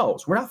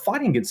ourselves. We're not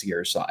fighting against the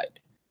other side.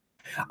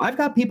 I've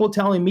got people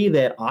telling me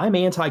that I'm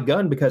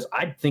anti-gun because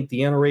I think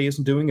the NRA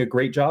isn't doing a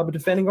great job of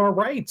defending our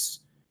rights.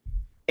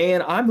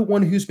 And I'm the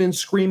one who's been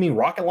screaming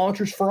rocket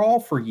launchers for all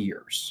for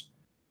years.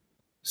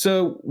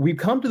 So we've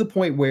come to the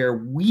point where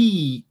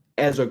we,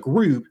 as a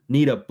group,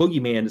 need a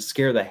boogeyman to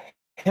scare the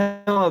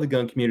hell out of the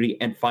gun community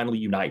and finally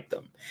unite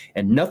them.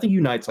 And nothing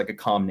unites like a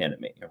common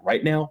enemy. And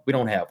right now, we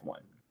don't have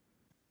one.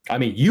 I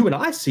mean, you and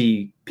I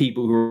see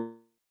people who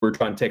are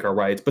trying to take our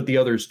rights, but the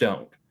others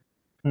don't.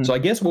 So I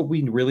guess what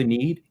we really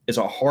need is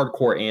a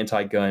hardcore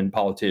anti-gun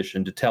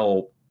politician to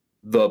tell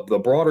the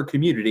broader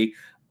community,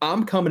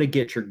 I'm coming to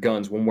get your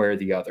guns one way or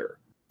the other.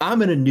 I'm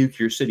going to nuke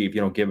your city if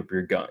you don't give up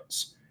your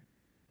guns.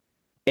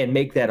 And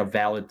make that a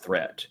valid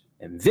threat.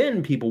 And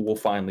then people will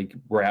finally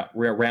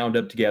round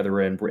up together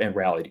and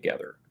rally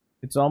together.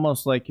 It's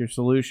almost like your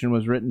solution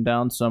was written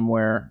down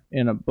somewhere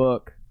in a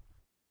book.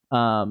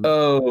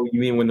 Oh,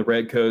 you mean when the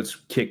Redcoats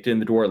kicked in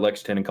the door at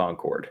Lexington and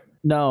Concord?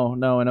 No,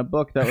 in a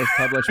book that was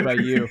published by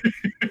you.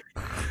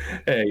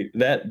 Hey,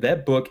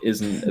 that book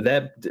isn't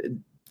that.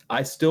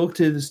 I still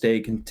to this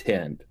day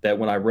contend that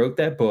when I wrote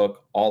that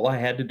book, all I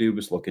had to do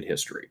was look at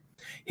history.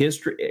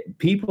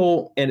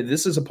 People, and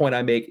this is a point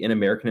I make in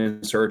American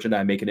Insurgent,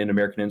 I make it in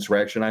American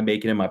Insurrection, I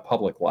make it in my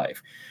public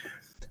life.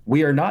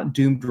 We are not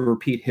doomed to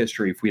repeat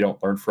history if we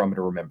don't learn from it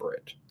or remember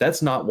it.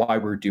 That's not why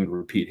we're doomed to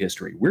repeat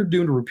history. We're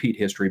doomed to repeat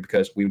history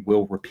because we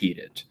will repeat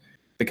it.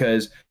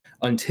 Because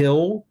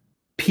until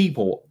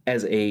people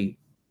as a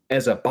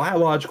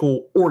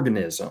biological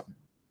organism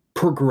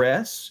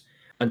progress,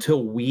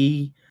 until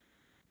we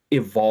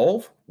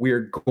evolve,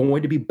 we're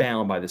going to be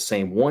bound by the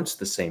same wants,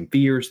 the same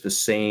fears, the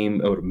same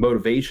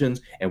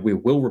motivations, and we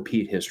will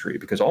repeat history,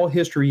 because all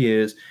history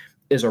is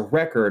a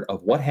record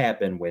of what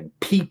happened when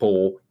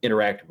people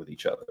interacted with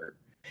each other.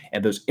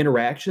 And those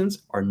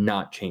interactions are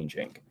not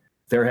changing.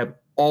 There have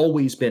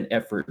always been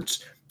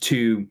efforts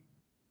to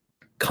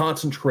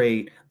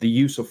concentrate the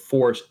use of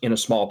force in a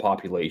small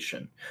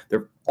population. There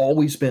have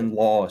always been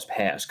laws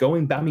passed.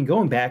 Going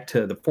back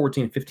to the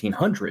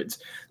 1500s,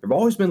 there have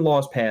always been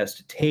laws passed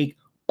to take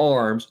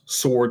arms,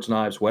 swords,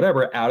 knives,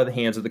 whatever, out of the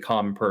hands of the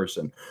common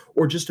person,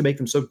 or just to make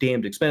them so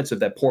damned expensive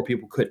that poor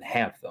people couldn't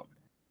have them.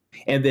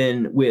 And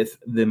then with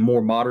the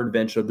more modern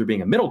invention of there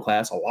being a middle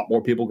class, a lot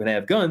more people can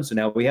have guns, and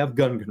now we have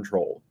gun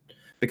control.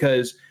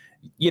 Because,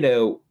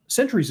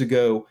 centuries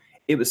ago,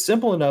 it was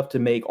simple enough to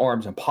make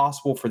arms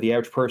impossible for the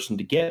average person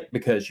to get,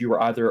 because you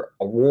were either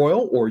a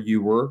royal or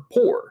you were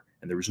poor,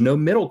 and there was no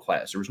middle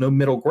class, there was no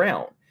middle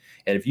ground.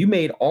 And if you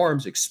made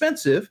arms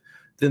expensive,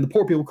 then the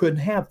poor people couldn't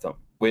have them,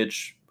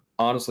 which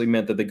honestly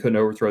meant that they couldn't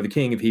overthrow the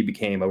king if he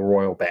became a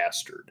royal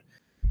bastard.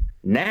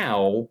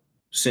 Now,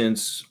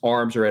 since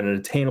arms are at an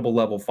attainable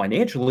level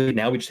financially,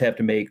 now we just have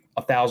to make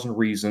 1,000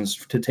 reasons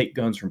to take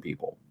guns from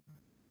people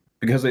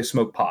because they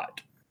smoke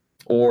pot,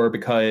 or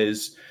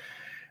because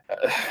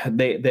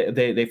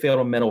they failed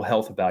a mental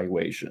health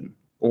evaluation,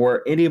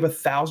 or any of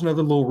 1,000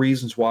 other little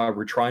reasons why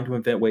we're trying to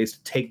invent ways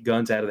to take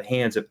guns out of the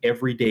hands of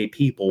everyday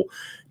people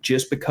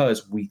just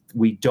because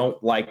we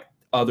don't like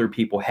other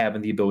people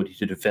having the ability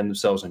to defend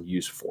themselves and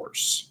use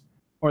force.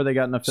 Or they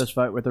got in a fist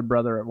fight with their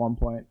brother at one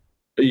point.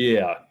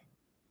 Yeah.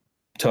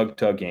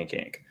 Tug, yank,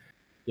 yank.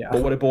 Yeah.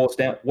 But what it boils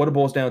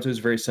down to is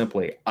very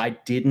simply,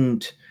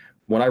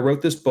 when I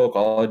wrote this book,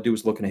 all I do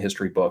is look in a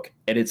history book,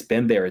 and it's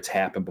been there. It's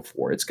happened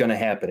before. It's going to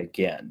happen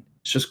again.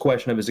 It's just a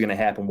question of, is it going to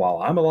happen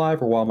while I'm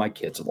alive or while my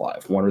kid's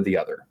alive? One or the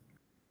other.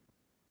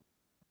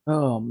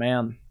 Oh,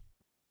 man.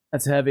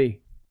 That's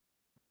heavy.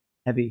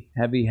 Heavy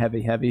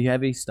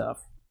stuff.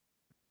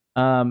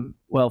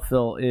 Well,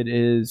 Phil, it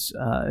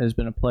has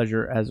been a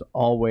pleasure as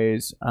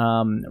always.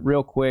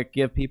 Real quick,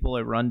 give people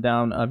a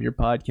rundown of your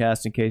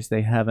podcast in case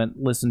they haven't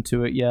listened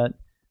to it yet.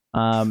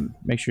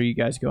 Make sure you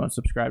guys go and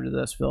subscribe to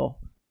this, Phil.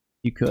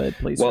 You could,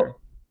 please. Well, sir.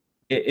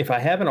 If I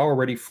haven't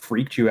already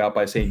freaked you out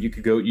by saying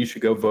you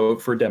should go vote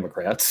for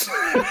Democrats.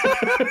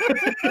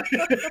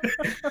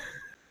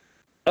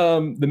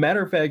 The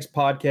Matter of Facts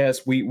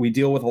podcast, we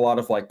deal with a lot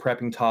of like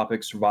prepping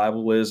topics,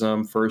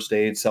 survivalism, first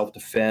aid,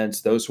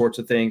 self-defense, those sorts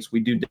of things. We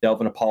do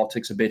delve into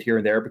politics a bit here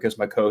and there because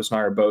my co-host and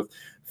I are both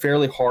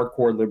fairly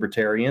hardcore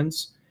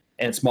libertarians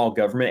and small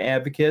government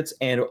advocates.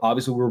 And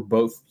obviously we're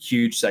both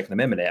huge Second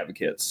Amendment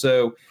advocates.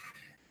 So,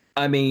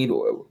 I mean,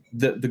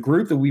 the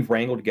group that we've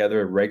wrangled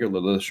together,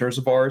 regular listeners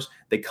of ours,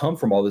 they come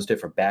from all those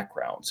different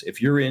backgrounds.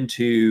 If you're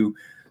into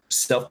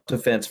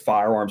self-defense,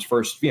 firearms,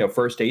 first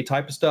aid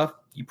type of stuff,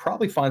 you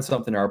probably find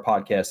something in our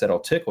podcast that'll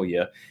tickle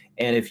you.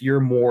 And if you're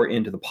more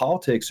into the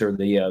politics or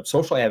the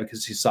social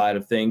advocacy side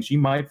of things, you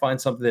might find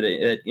something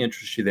that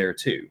interests you there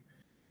too.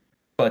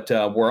 But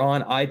we're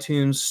on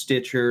iTunes,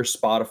 Stitcher,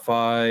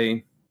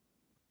 Spotify.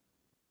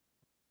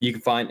 You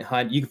can find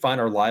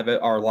our live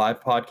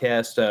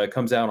podcast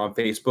comes out on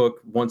Facebook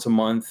once a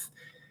month,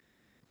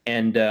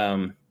 and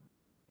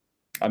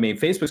I mean,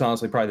 Facebook's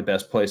honestly probably the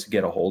best place to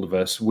get a hold of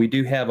us. We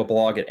do have a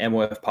blog at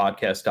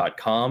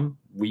mofpodcast.com.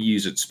 We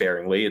use it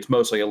sparingly. It's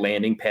mostly a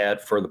landing pad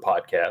for the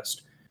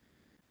podcast.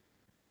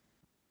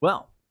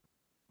 Well,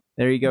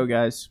 there you go,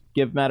 guys.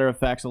 Give Matter of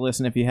Facts a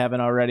listen if you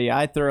haven't already.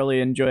 I thoroughly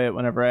enjoy it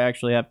whenever I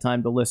actually have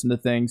time to listen to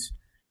things.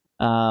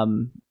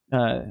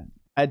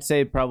 I'd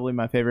say probably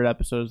my favorite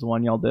episode is the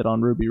one y'all did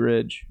on Ruby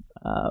Ridge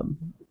a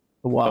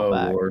while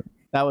back. Lord.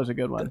 That was a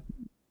good one.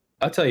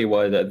 I'll tell you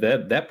what,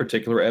 that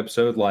particular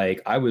episode,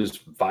 like, I was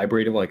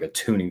vibrating like a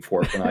tuning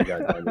fork when I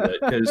got done with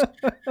it. Because,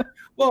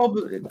 well,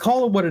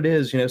 call it what it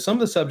is. Some of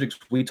the subjects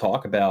we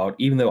talk about,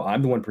 even though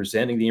I'm the one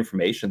presenting the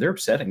information, they're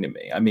upsetting to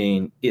me. I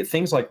mean,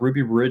 things like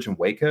Ruby Ridge and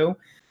Waco,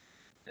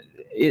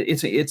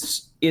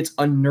 it's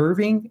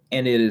unnerving,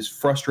 and it is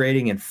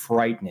frustrating and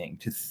frightening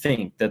to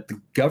think that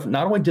the government,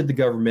 not only did the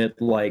government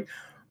like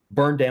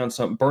burn down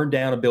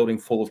a building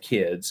full of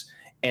kids,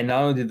 and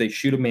not only did they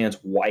shoot a man's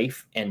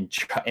wife and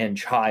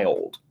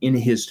child in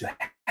his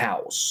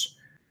house,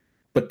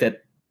 but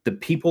that the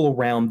people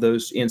around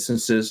those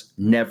instances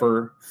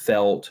never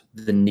felt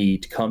the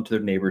need to come to their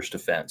neighbor's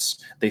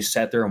defense. They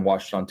sat there and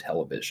watched on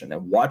television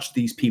and watched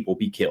these people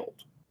be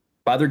killed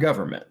by their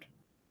government.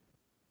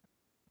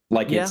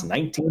 Like it's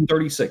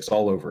 1936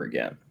 all over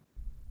again.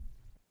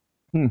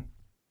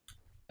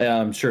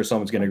 I'm sure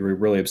someone's going to be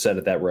really upset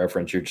at that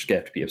reference. You're just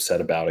going to have to be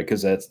upset about it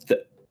because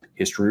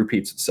history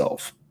repeats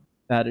itself.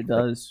 That it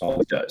does. It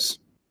always does.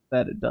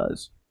 That it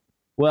does.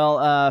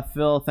 Well,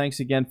 Phil, thanks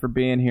again for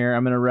being here.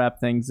 I'm going to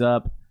wrap things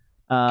up.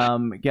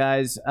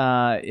 Guys,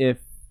 if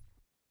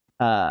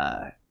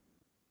I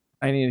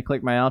need to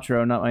click my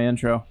outro, not my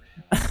intro.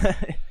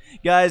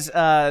 Guys,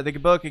 the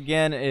book,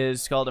 again,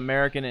 is called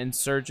American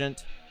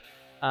Insurgent.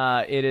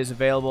 It is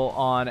available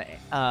on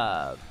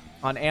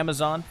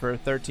Amazon for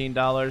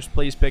 $13.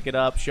 Please pick it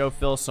up. Show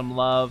Phil some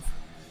love.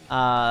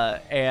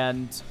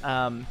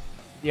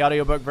 The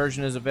audiobook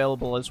version is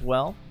available as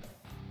well.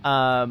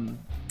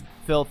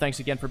 Phil, thanks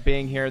again for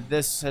being here.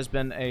 This has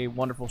been a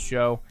wonderful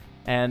show.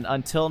 And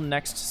until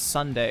next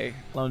Sunday,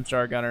 Lone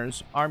Star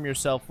Gunners, arm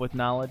yourself with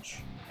knowledge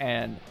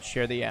and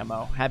share the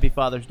ammo. Happy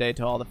Father's Day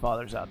to all the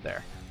fathers out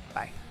there.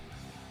 Bye.